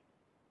stakeholders.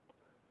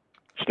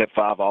 Step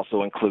 5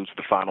 also includes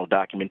the final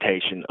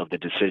documentation of the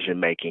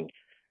decision-making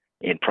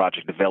in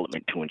project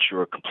development to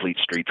ensure complete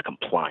streets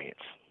compliance.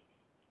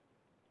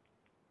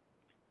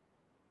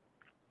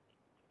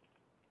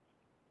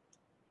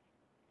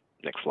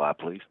 Next slide,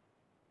 please.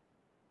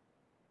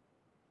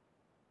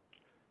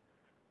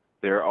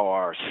 There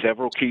are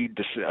several key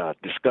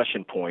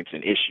discussion points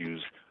and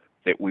issues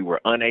that we were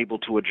unable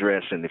to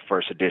address in the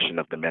first edition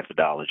of the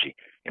methodology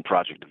in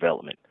project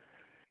development.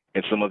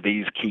 And some of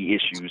these key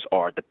issues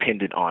are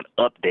dependent on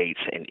updates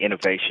and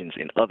innovations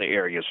in other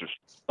areas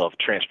of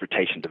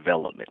transportation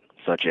development,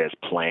 such as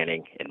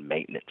planning and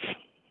maintenance.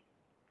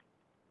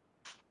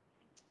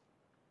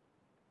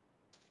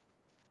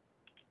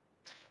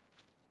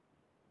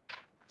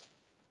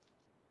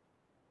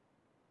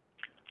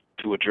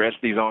 To address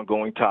these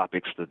ongoing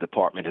topics, the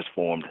department has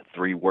formed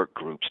 3 work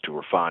groups to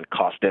refine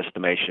cost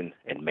estimation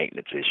and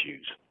maintenance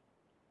issues.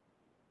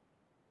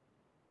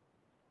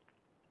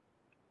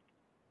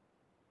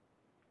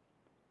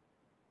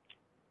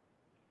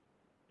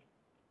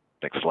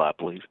 Next slide,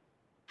 please.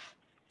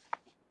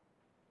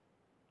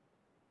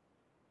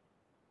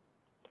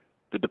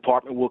 The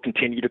department will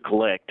continue to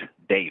collect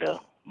data,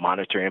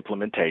 monitor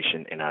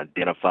implementation, and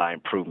identify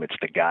improvements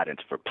to guidance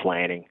for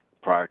planning,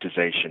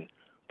 prioritization,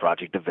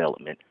 project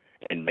development,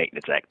 and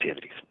maintenance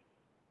activities.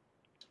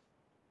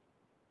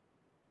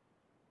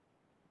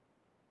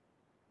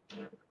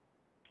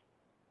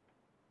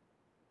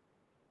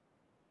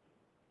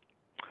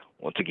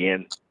 Once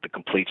again, the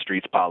Complete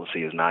Streets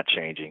policy is not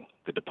changing.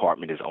 The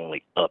department is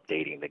only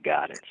updating the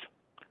guidance.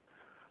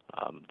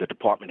 The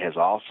department has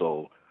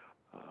also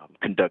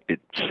conducted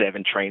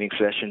 7 training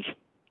sessions,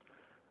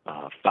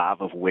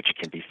 5 of which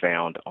can be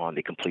found on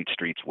the Complete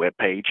Streets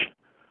webpage,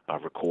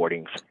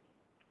 recordings,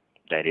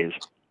 that is.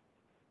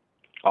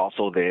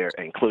 Also there,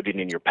 included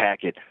in your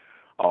packet,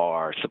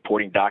 are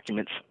supporting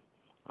documents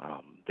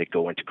that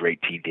go into great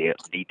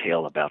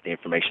detail about the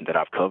information that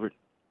I've covered.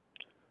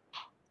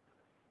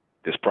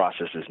 This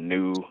process is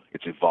new,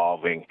 it's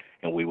evolving,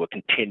 and we will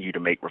continue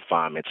to make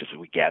refinements as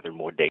we gather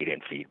more data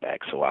and feedback.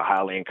 So I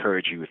highly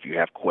encourage you, if you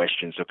have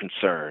questions or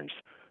concerns,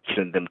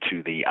 send them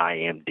to the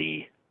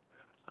IMD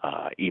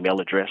email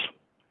address.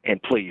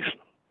 And please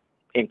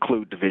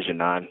include Division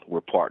 9.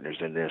 We're partners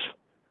in this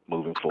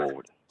moving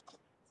forward.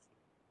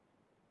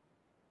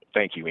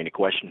 Thank you. Any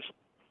questions?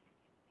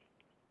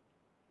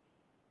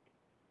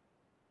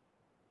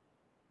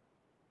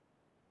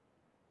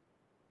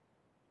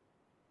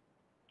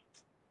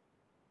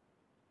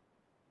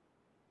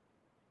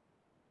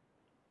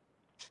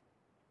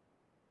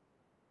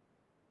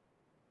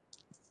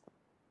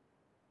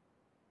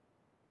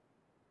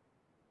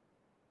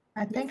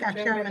 I think our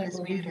chairman is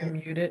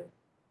muted.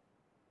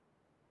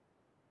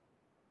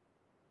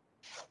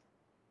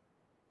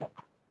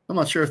 I'm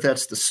not sure if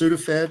that's the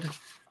Sudafed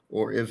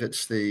or if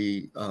it's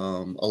the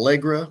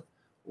Allegra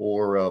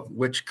or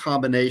which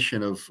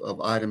combination of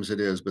items it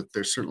is, but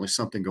there's certainly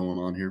something going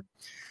on here.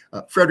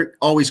 Frederick,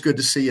 always good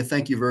to see you.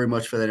 Thank you very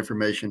much for that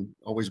information.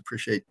 Always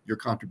appreciate your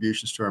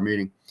contributions to our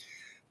meeting.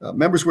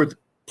 Members, we're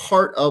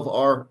part of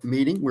our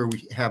meeting where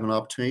we have an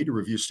opportunity to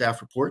review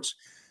staff reports.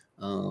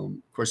 Of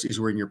course, these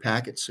were in your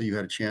packet, so you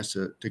had a chance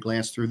to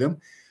glance through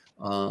them.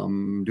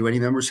 Do any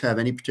members have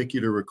any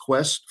particular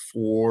request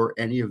for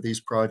any of these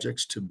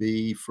projects to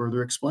be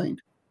further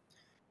explained?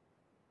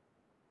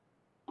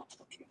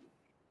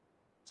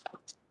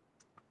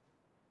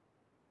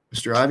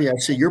 Mr. Ivy, I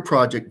see your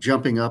project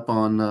jumping up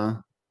on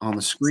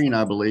the screen,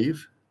 I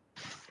believe,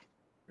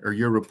 or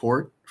your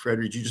report.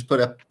 Frederick, did you just put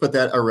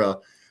that,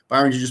 or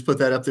Byron, did you just put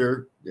that up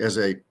there as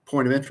a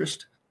point of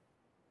interest?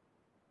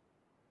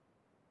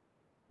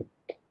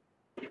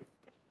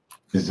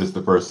 It's just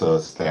the first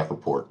staff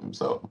report, and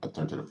so I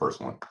turned to the first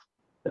one.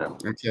 Yeah.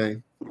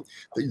 Okay.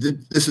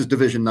 This is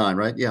Division 9,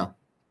 right? Yeah.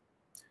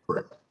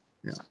 Correct.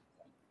 Yeah.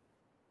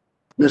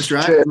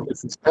 Mr. Chair,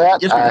 this is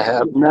Pat. Yes, I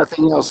have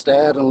nothing else to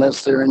add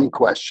unless there are any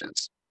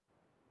questions.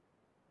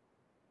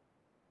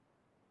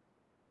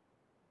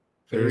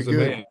 There's a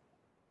man.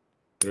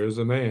 There's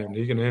a man.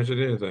 He can answer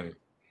anything.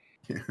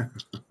 Yeah,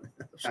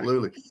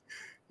 absolutely.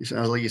 He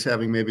sounds like he's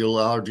having maybe a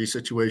little allergy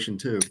situation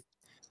too.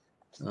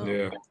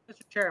 Yeah.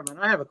 Mr. Chairman,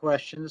 I have a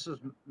question. This is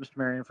Mr.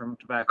 Marion from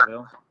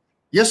Tobaccoville.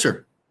 Yes,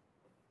 sir.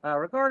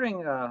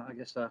 Regarding, I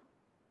guess,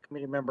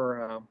 committee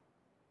member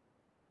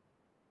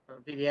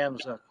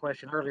DDM's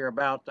question earlier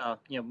about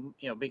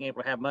being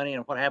able to have money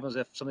and what happens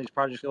if some of these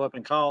projects go up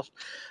in cost.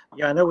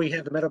 Yeah, I know we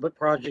have the Meadowbrook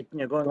project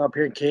going up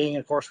here in King,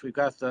 and of course we've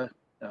got the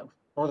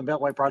Northern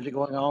Beltway project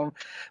going on.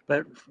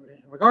 But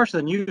in regards to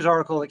the news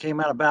article that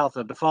came out about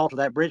the default of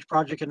that bridge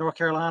project in North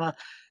Carolina,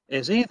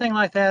 is anything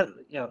like that,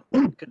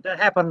 could that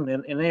happen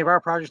in any of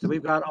our projects that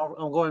we've got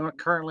ongoing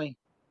currently?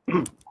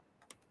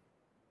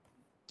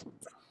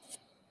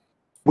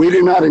 We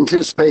do not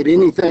anticipate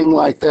anything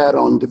like that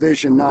on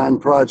Division 9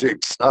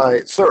 projects.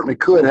 It certainly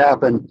could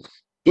happen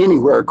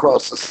anywhere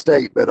across the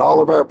state, but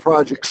all of our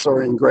projects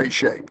are in great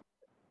shape.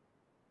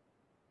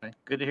 Okay,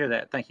 good to hear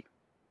that. Thank you.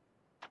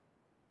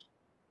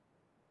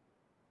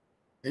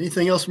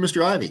 Anything else for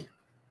Mr. Ivy?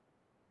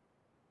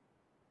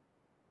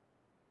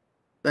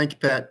 Thank you,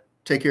 Pat.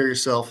 Take care of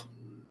yourself.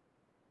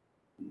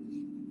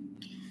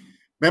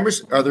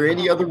 Members, are there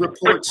any other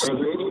reports?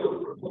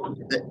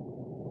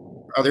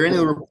 Are there any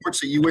other reports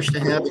that you wish to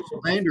have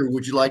explained, or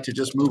would you like to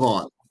just move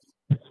on?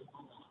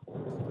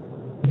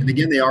 And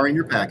again, they are in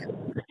your packet.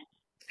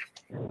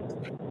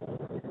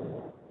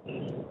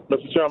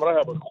 Mr. Chairman, I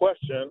have a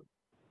question.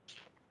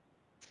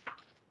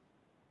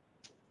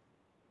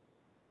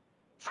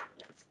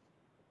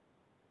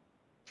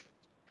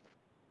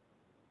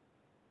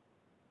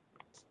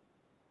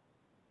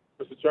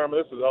 Mr. Chairman,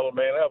 this is Ella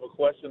Man. I have a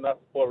question, not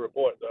for a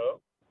report, though.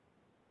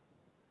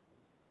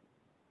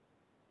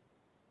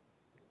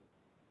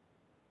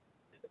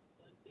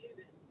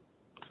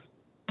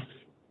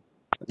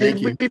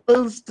 Thank you. Did we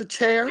lose the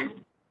chair?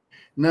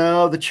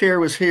 No, the chair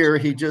was here.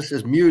 He just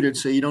is muted,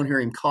 so you don't hear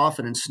him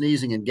coughing and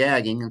sneezing and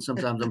gagging, and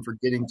sometimes I'm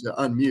forgetting to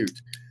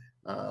unmute.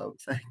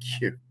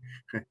 Thank you.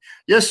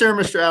 Yes, sir,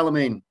 Mr.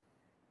 Alameen.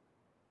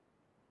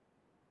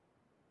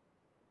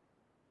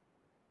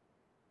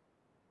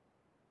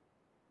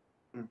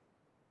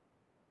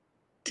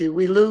 Did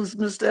we lose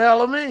Mr.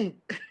 Alameen?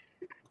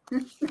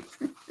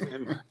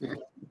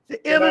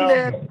 The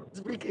internet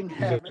is wreaking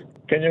havoc.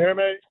 Can you hear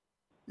me?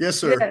 Yes,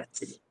 sir.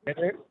 Yes.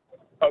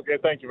 Okay,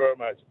 thank you very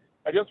much.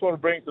 I just want to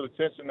bring to the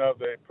attention of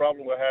the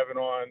problem we're having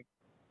on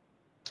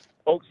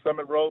Oak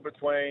Summit Road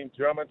between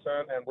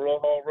Germantown and Rural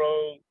Hall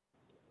Road.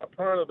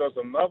 Apparently, there's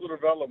another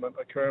development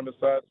occurring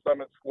beside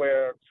Summit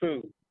Square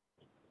 2,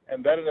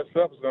 and that in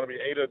itself is going to be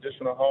 8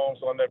 additional homes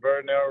on that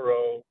very narrow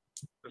road.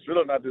 It's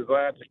really not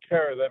designed to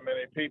carry that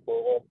many people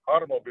or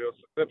automobiles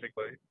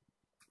specifically.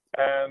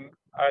 And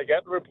I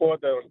got the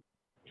report that a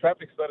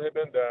traffic study had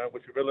been done,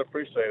 which we really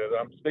appreciated.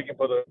 I'm speaking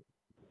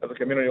as a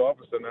community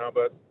officer now,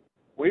 but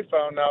we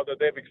found out that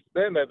they've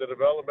extended the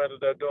development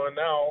that they're doing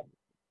now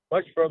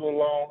much further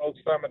along Oak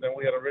Summit than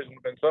we had originally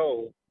been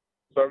told.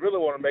 So I really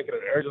want to make it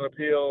an urgent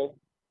appeal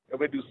that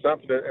we do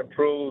something to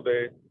improve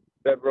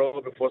that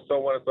road before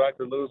someone is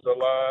likely to lose their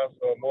lives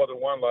or more than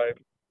one life,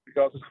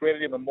 because it's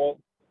created even more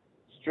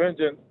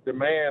stringent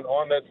demand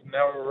on that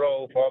narrow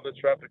road for all the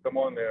traffic to come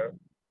on there.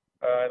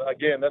 And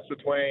again, that's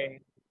between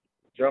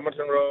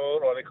Germantown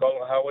Road, or they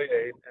call it Highway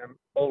 8, and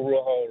Old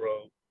Rural Hall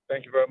Road.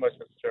 Thank you very much,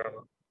 Mr.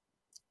 Chairman.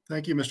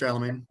 Thank you, Mr.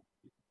 Alameen.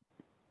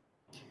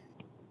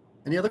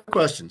 Any other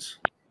questions?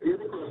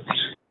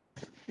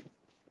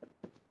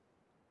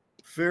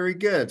 Very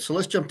good. So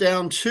let's jump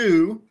down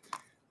to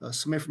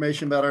some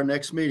information about our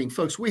next meeting.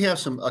 Folks, we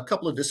have a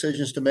couple of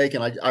decisions to make,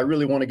 and I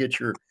really want to get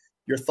your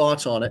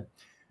thoughts on it.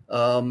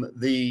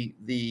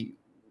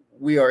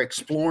 We are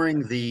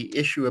exploring the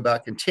issue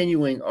about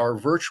continuing our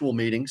virtual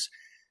meetings,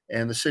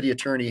 and the city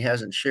attorney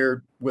hasn't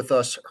shared with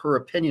us her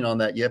opinion on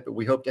that yet, but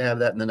we hope to have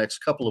that in the next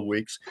couple of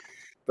weeks.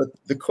 But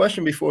the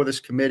question before this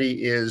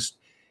committee is,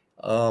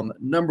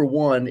 number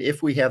one,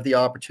 if we have the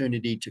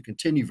opportunity to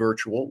continue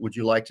virtual, would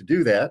you like to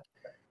do that?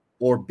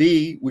 Or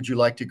B, would you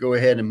like to go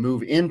ahead and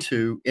move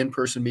into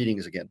in-person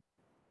meetings again?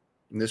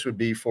 And this would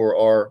be for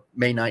our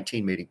May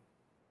 19 meeting.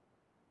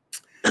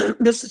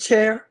 Mr.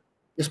 Chair,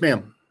 Yes,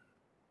 ma'am.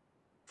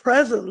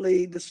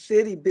 presently the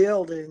city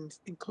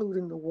buildings,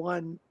 including the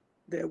one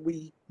that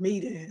we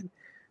meet in,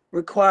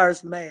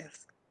 requires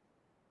masks.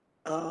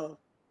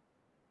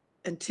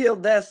 Until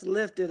that's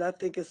lifted, I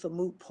think it's a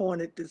moot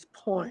point at this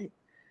point,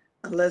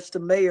 unless the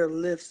mayor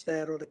lifts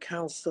that or the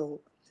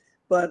council.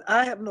 But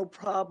I have no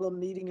problem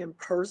meeting in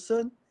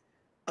person.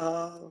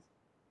 As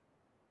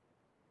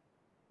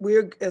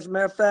a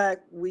matter of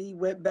fact, we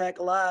went back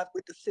live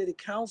with the city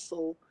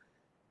council,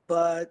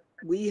 but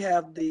we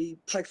have the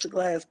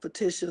plexiglass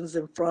partitions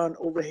in front,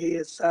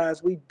 overhead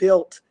sides. We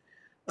built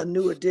a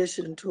new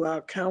addition to our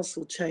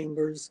council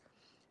chambers,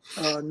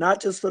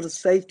 not just for the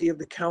safety of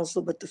the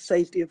council, but the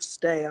safety of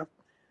staff.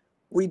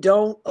 We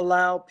don't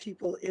allow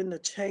people in the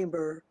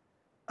chamber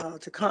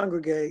to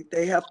congregate.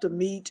 They have to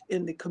meet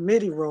in the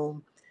committee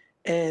room,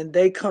 and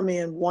they come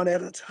in one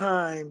at a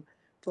time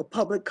for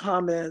public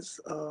comments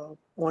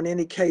on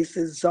any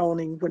cases,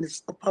 zoning, when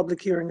it's a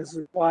public hearing is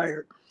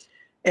required.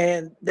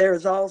 And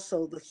there's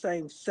also the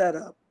same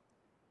setup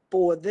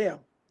for them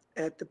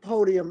at the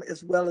podium,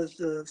 as well as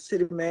the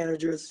city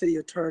manager, city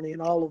attorney,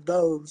 and all of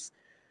those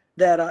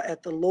that are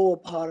at the lower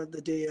part of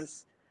the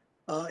dais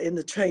in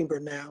the chamber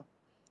now.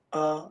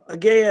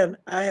 Again,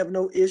 I have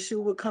no issue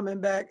with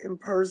coming back in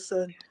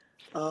person.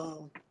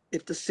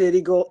 If the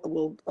city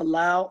will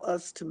allow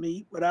us to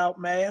meet without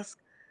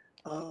masks,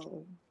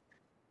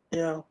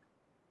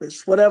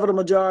 it's whatever the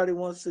majority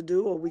wants to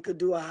do, or we could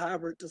do a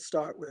hybrid to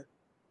start with.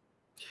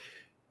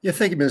 Yeah,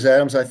 thank you, Ms.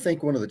 Adams. I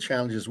think one of the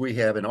challenges we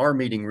have in our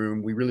meeting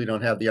room, we really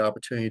don't have the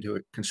opportunity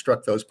to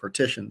construct those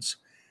partitions.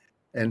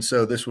 And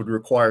so this would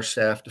require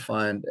staff to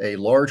find a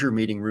larger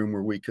meeting room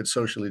where we could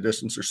socially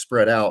distance or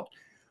spread out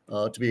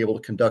to be able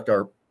to conduct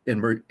our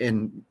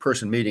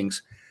in-person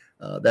meetings.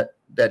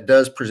 That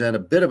does present a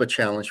bit of a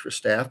challenge for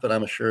staff, but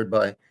I'm assured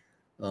by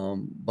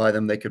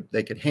them they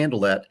could handle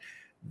that.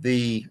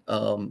 The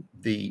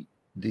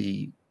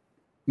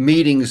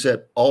meetings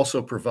that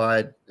also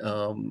provide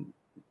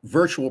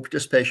virtual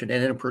participation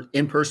and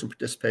in-person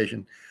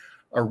participation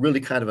are really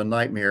kind of a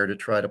nightmare to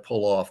try to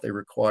pull off. They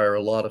require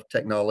a lot of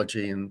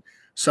technology, and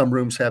some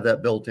rooms have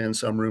that built in,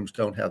 some rooms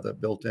don't have that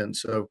built in.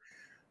 So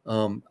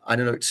I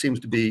don't know, it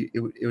seems to be,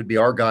 it would be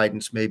our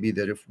guidance maybe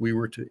that if we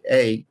were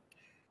to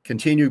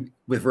continue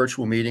with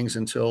virtual meetings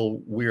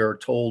until we are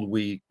told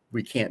we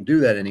can't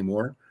do that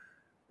anymore,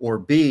 or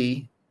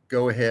B,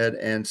 go ahead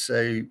and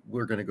say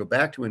we're going to go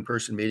back to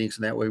in-person meetings,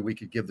 and that way we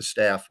could give the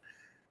staff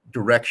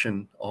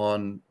direction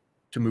on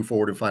to move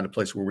forward and find a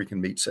place where we can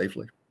meet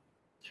safely.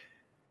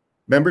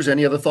 Members,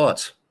 any other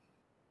thoughts?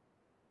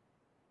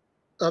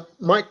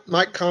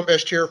 Mike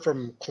Combest here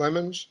from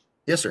Clemens.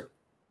 Yes, sir.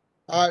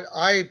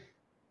 I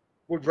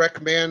would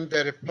recommend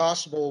that if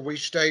possible, we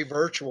stay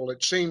virtual.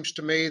 It seems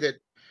to me that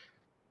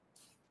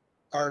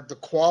the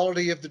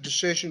quality of the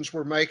decisions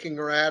we're making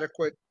are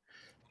adequate.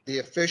 The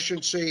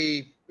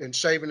efficiency and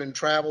saving in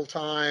travel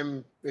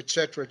time, et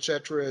cetera,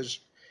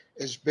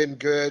 has been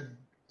good.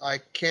 I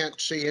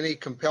can't see any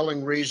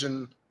compelling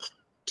reason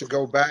to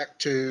go back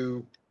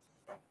to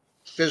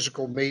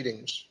physical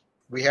meetings.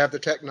 We have the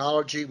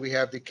technology, we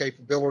have the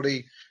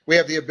capability, we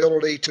have the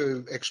ability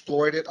to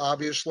exploit it,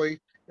 obviously,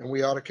 and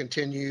we ought to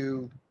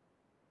continue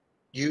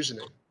using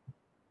it.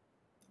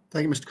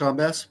 Thank you, Mr.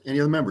 Combest. Any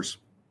other members?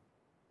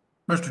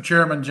 Mr.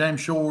 Chairman, James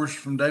Shores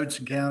from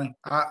Davidson County.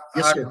 I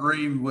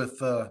agree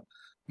with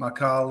my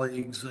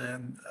colleagues,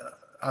 and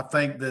I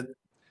think that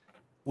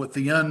with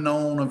the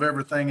unknown of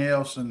everything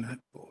else and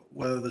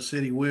whether the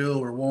city will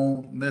or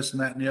won't, and this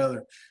and that and the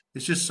other,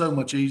 it's just so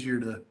much easier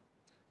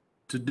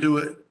to do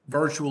it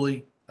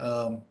virtually.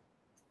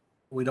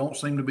 We don't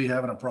seem to be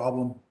having a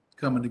problem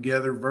coming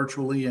together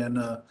virtually, and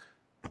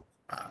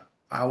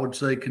I would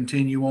say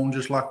continue on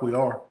just like we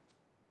are.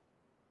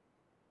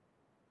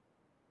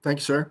 Thank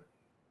you, sir.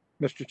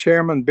 Mr.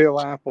 Chairman, Bill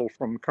Apple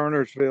from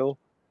Kernersville.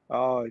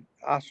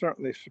 I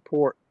certainly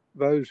support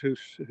those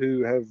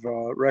who have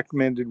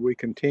recommended we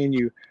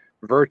continue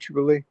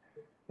virtually.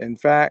 In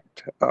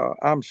fact,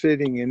 I'm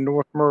sitting in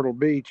North Myrtle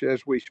Beach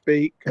as we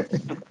speak.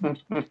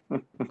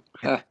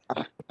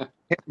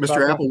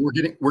 Mr. Apple,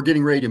 we're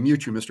getting ready to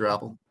mute you, Mr.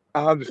 Apple.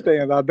 I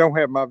understand. I don't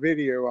have my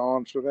video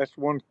on, so that's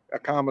one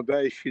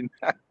accommodation.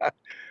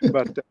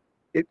 But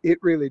it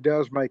really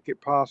does make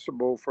it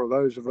possible for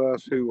those of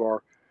us who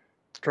are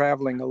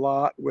traveling a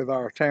lot with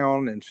our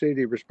town and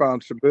city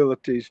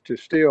responsibilities to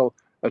still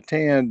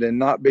attend and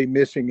not be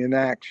missing in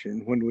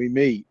action when we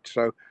meet.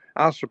 So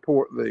I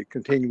support the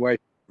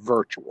continuation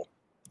virtual.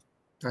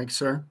 Thanks,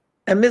 sir.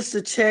 And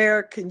Mr.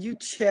 Chair, can you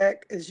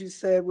check, as you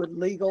said, with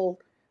legal,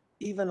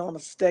 even on a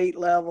state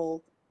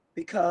level,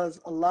 because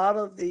a lot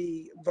of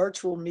the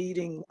virtual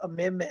meeting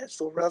amendments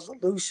or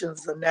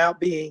resolutions are now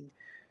being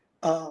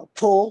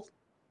pull.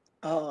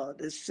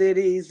 The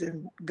cities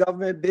and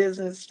government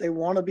business, they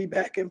want to be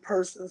back in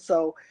person.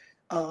 So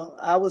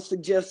I would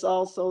suggest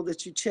also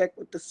that you check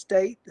with the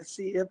state to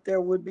see if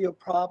there would be a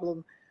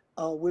problem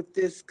with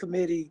this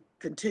committee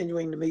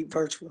continuing to meet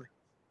virtually.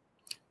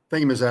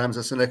 Thank you, Ms. Adams.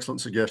 That's an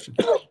excellent suggestion.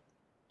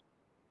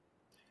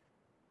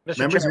 Mr.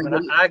 Members, Chairman,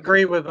 anybody? I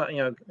agree with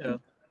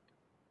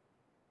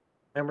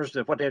members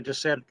of what they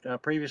just said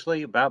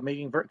previously about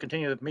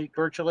continue to meet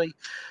virtually,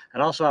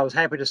 and also I was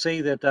happy to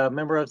see that a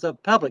member of the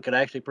public could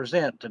actually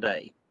present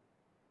today.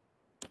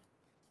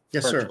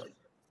 Yes, virtually. sir.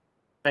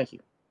 Thank you.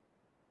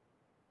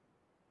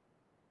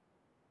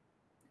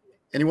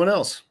 Anyone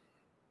else?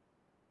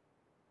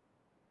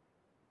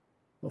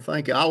 Well,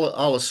 thank you.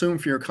 I'll assume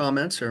from your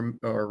comments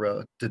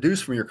or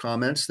deduce from your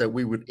comments that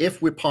we would,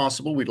 if we're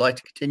possible, we'd like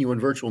to continue in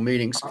virtual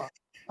meetings,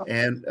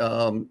 and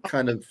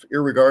kind of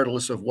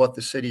irregardless of what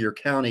the city or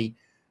county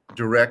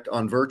direct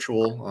on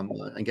virtual.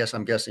 I guess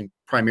I'm guessing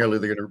primarily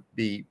they're going to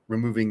be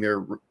removing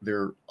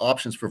their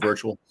options for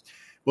virtual.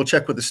 We'll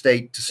check with the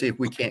state to see if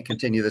we can't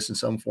continue this in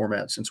some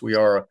format, since we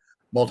are a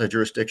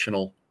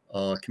multi-jurisdictional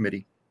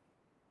committee.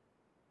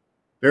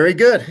 Very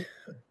good.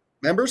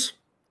 Members,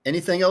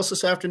 anything else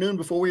this afternoon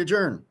before we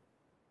adjourn?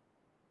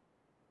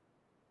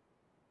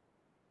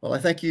 Well, I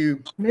thank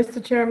you.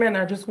 Mr. Chairman,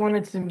 I just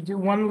wanted to do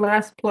one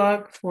last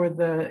plug for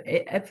the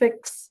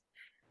ethics.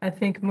 I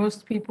think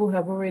most people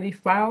have already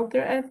filed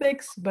their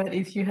ethics, but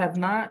if you have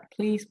not,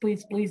 please,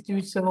 please, please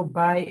do so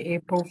by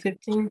April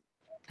 15th,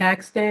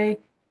 tax day.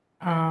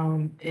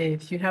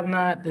 If you have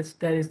not,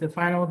 that is the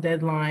final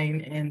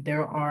deadline, and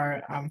there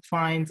are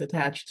fines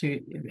attached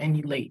to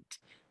any late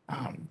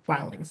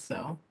filings.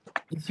 So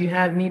if you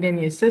need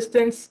any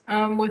assistance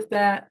with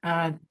that,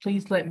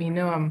 please let me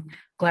know. I'm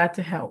glad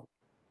to help.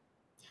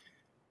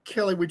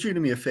 Kelly, would you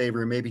do me a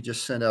favor and maybe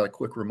just send out a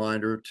quick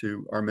reminder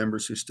to our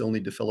members who still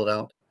need to fill it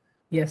out?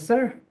 Yes,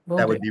 sir.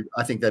 That would be,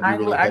 I think that'd be I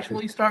really will helpful.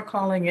 actually start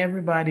calling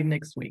everybody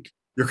next week.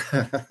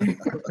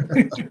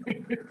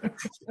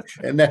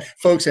 And that,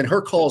 folks, and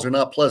her calls are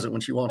not pleasant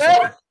when she wants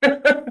something.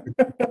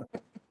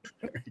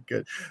 Very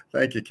good.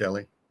 Thank you,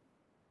 Kelly.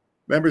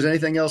 Members,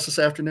 anything else this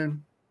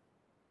afternoon?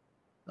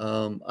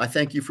 I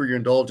thank you for your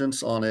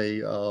indulgence on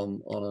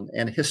an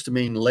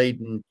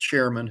antihistamine-laden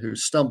chairman who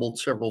stumbled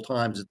several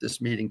times at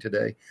this meeting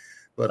today,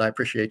 but I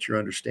appreciate your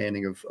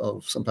understanding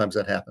of sometimes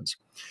that happens.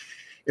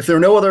 If there are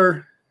no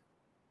other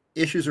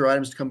issues or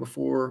items to come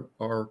before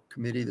our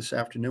committee this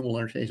afternoon, we'll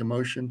entertain a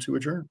motion to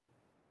adjourn.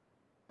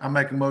 I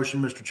make a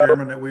motion, Mr.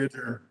 Chairman, that we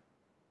adjourn.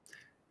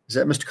 Is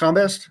that Mr.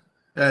 Combest?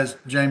 As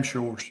James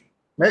Shores.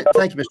 Right.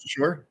 Thank you, Mr.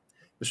 Shore.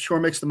 Mr. Shore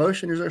makes the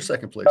motion. Is there a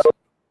second, please?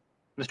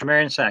 Mr.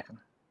 Marion, second.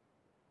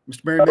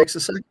 Mr. Marion makes a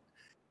second.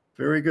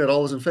 Very good.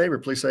 All those in favor,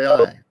 please say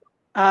aye.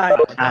 Aye.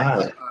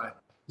 Aye.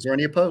 Is there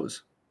any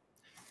opposed?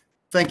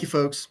 Thank you,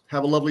 folks.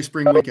 Have a lovely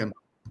spring weekend.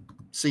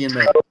 See you in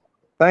May.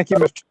 Thank you,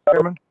 Mr.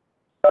 Chairman.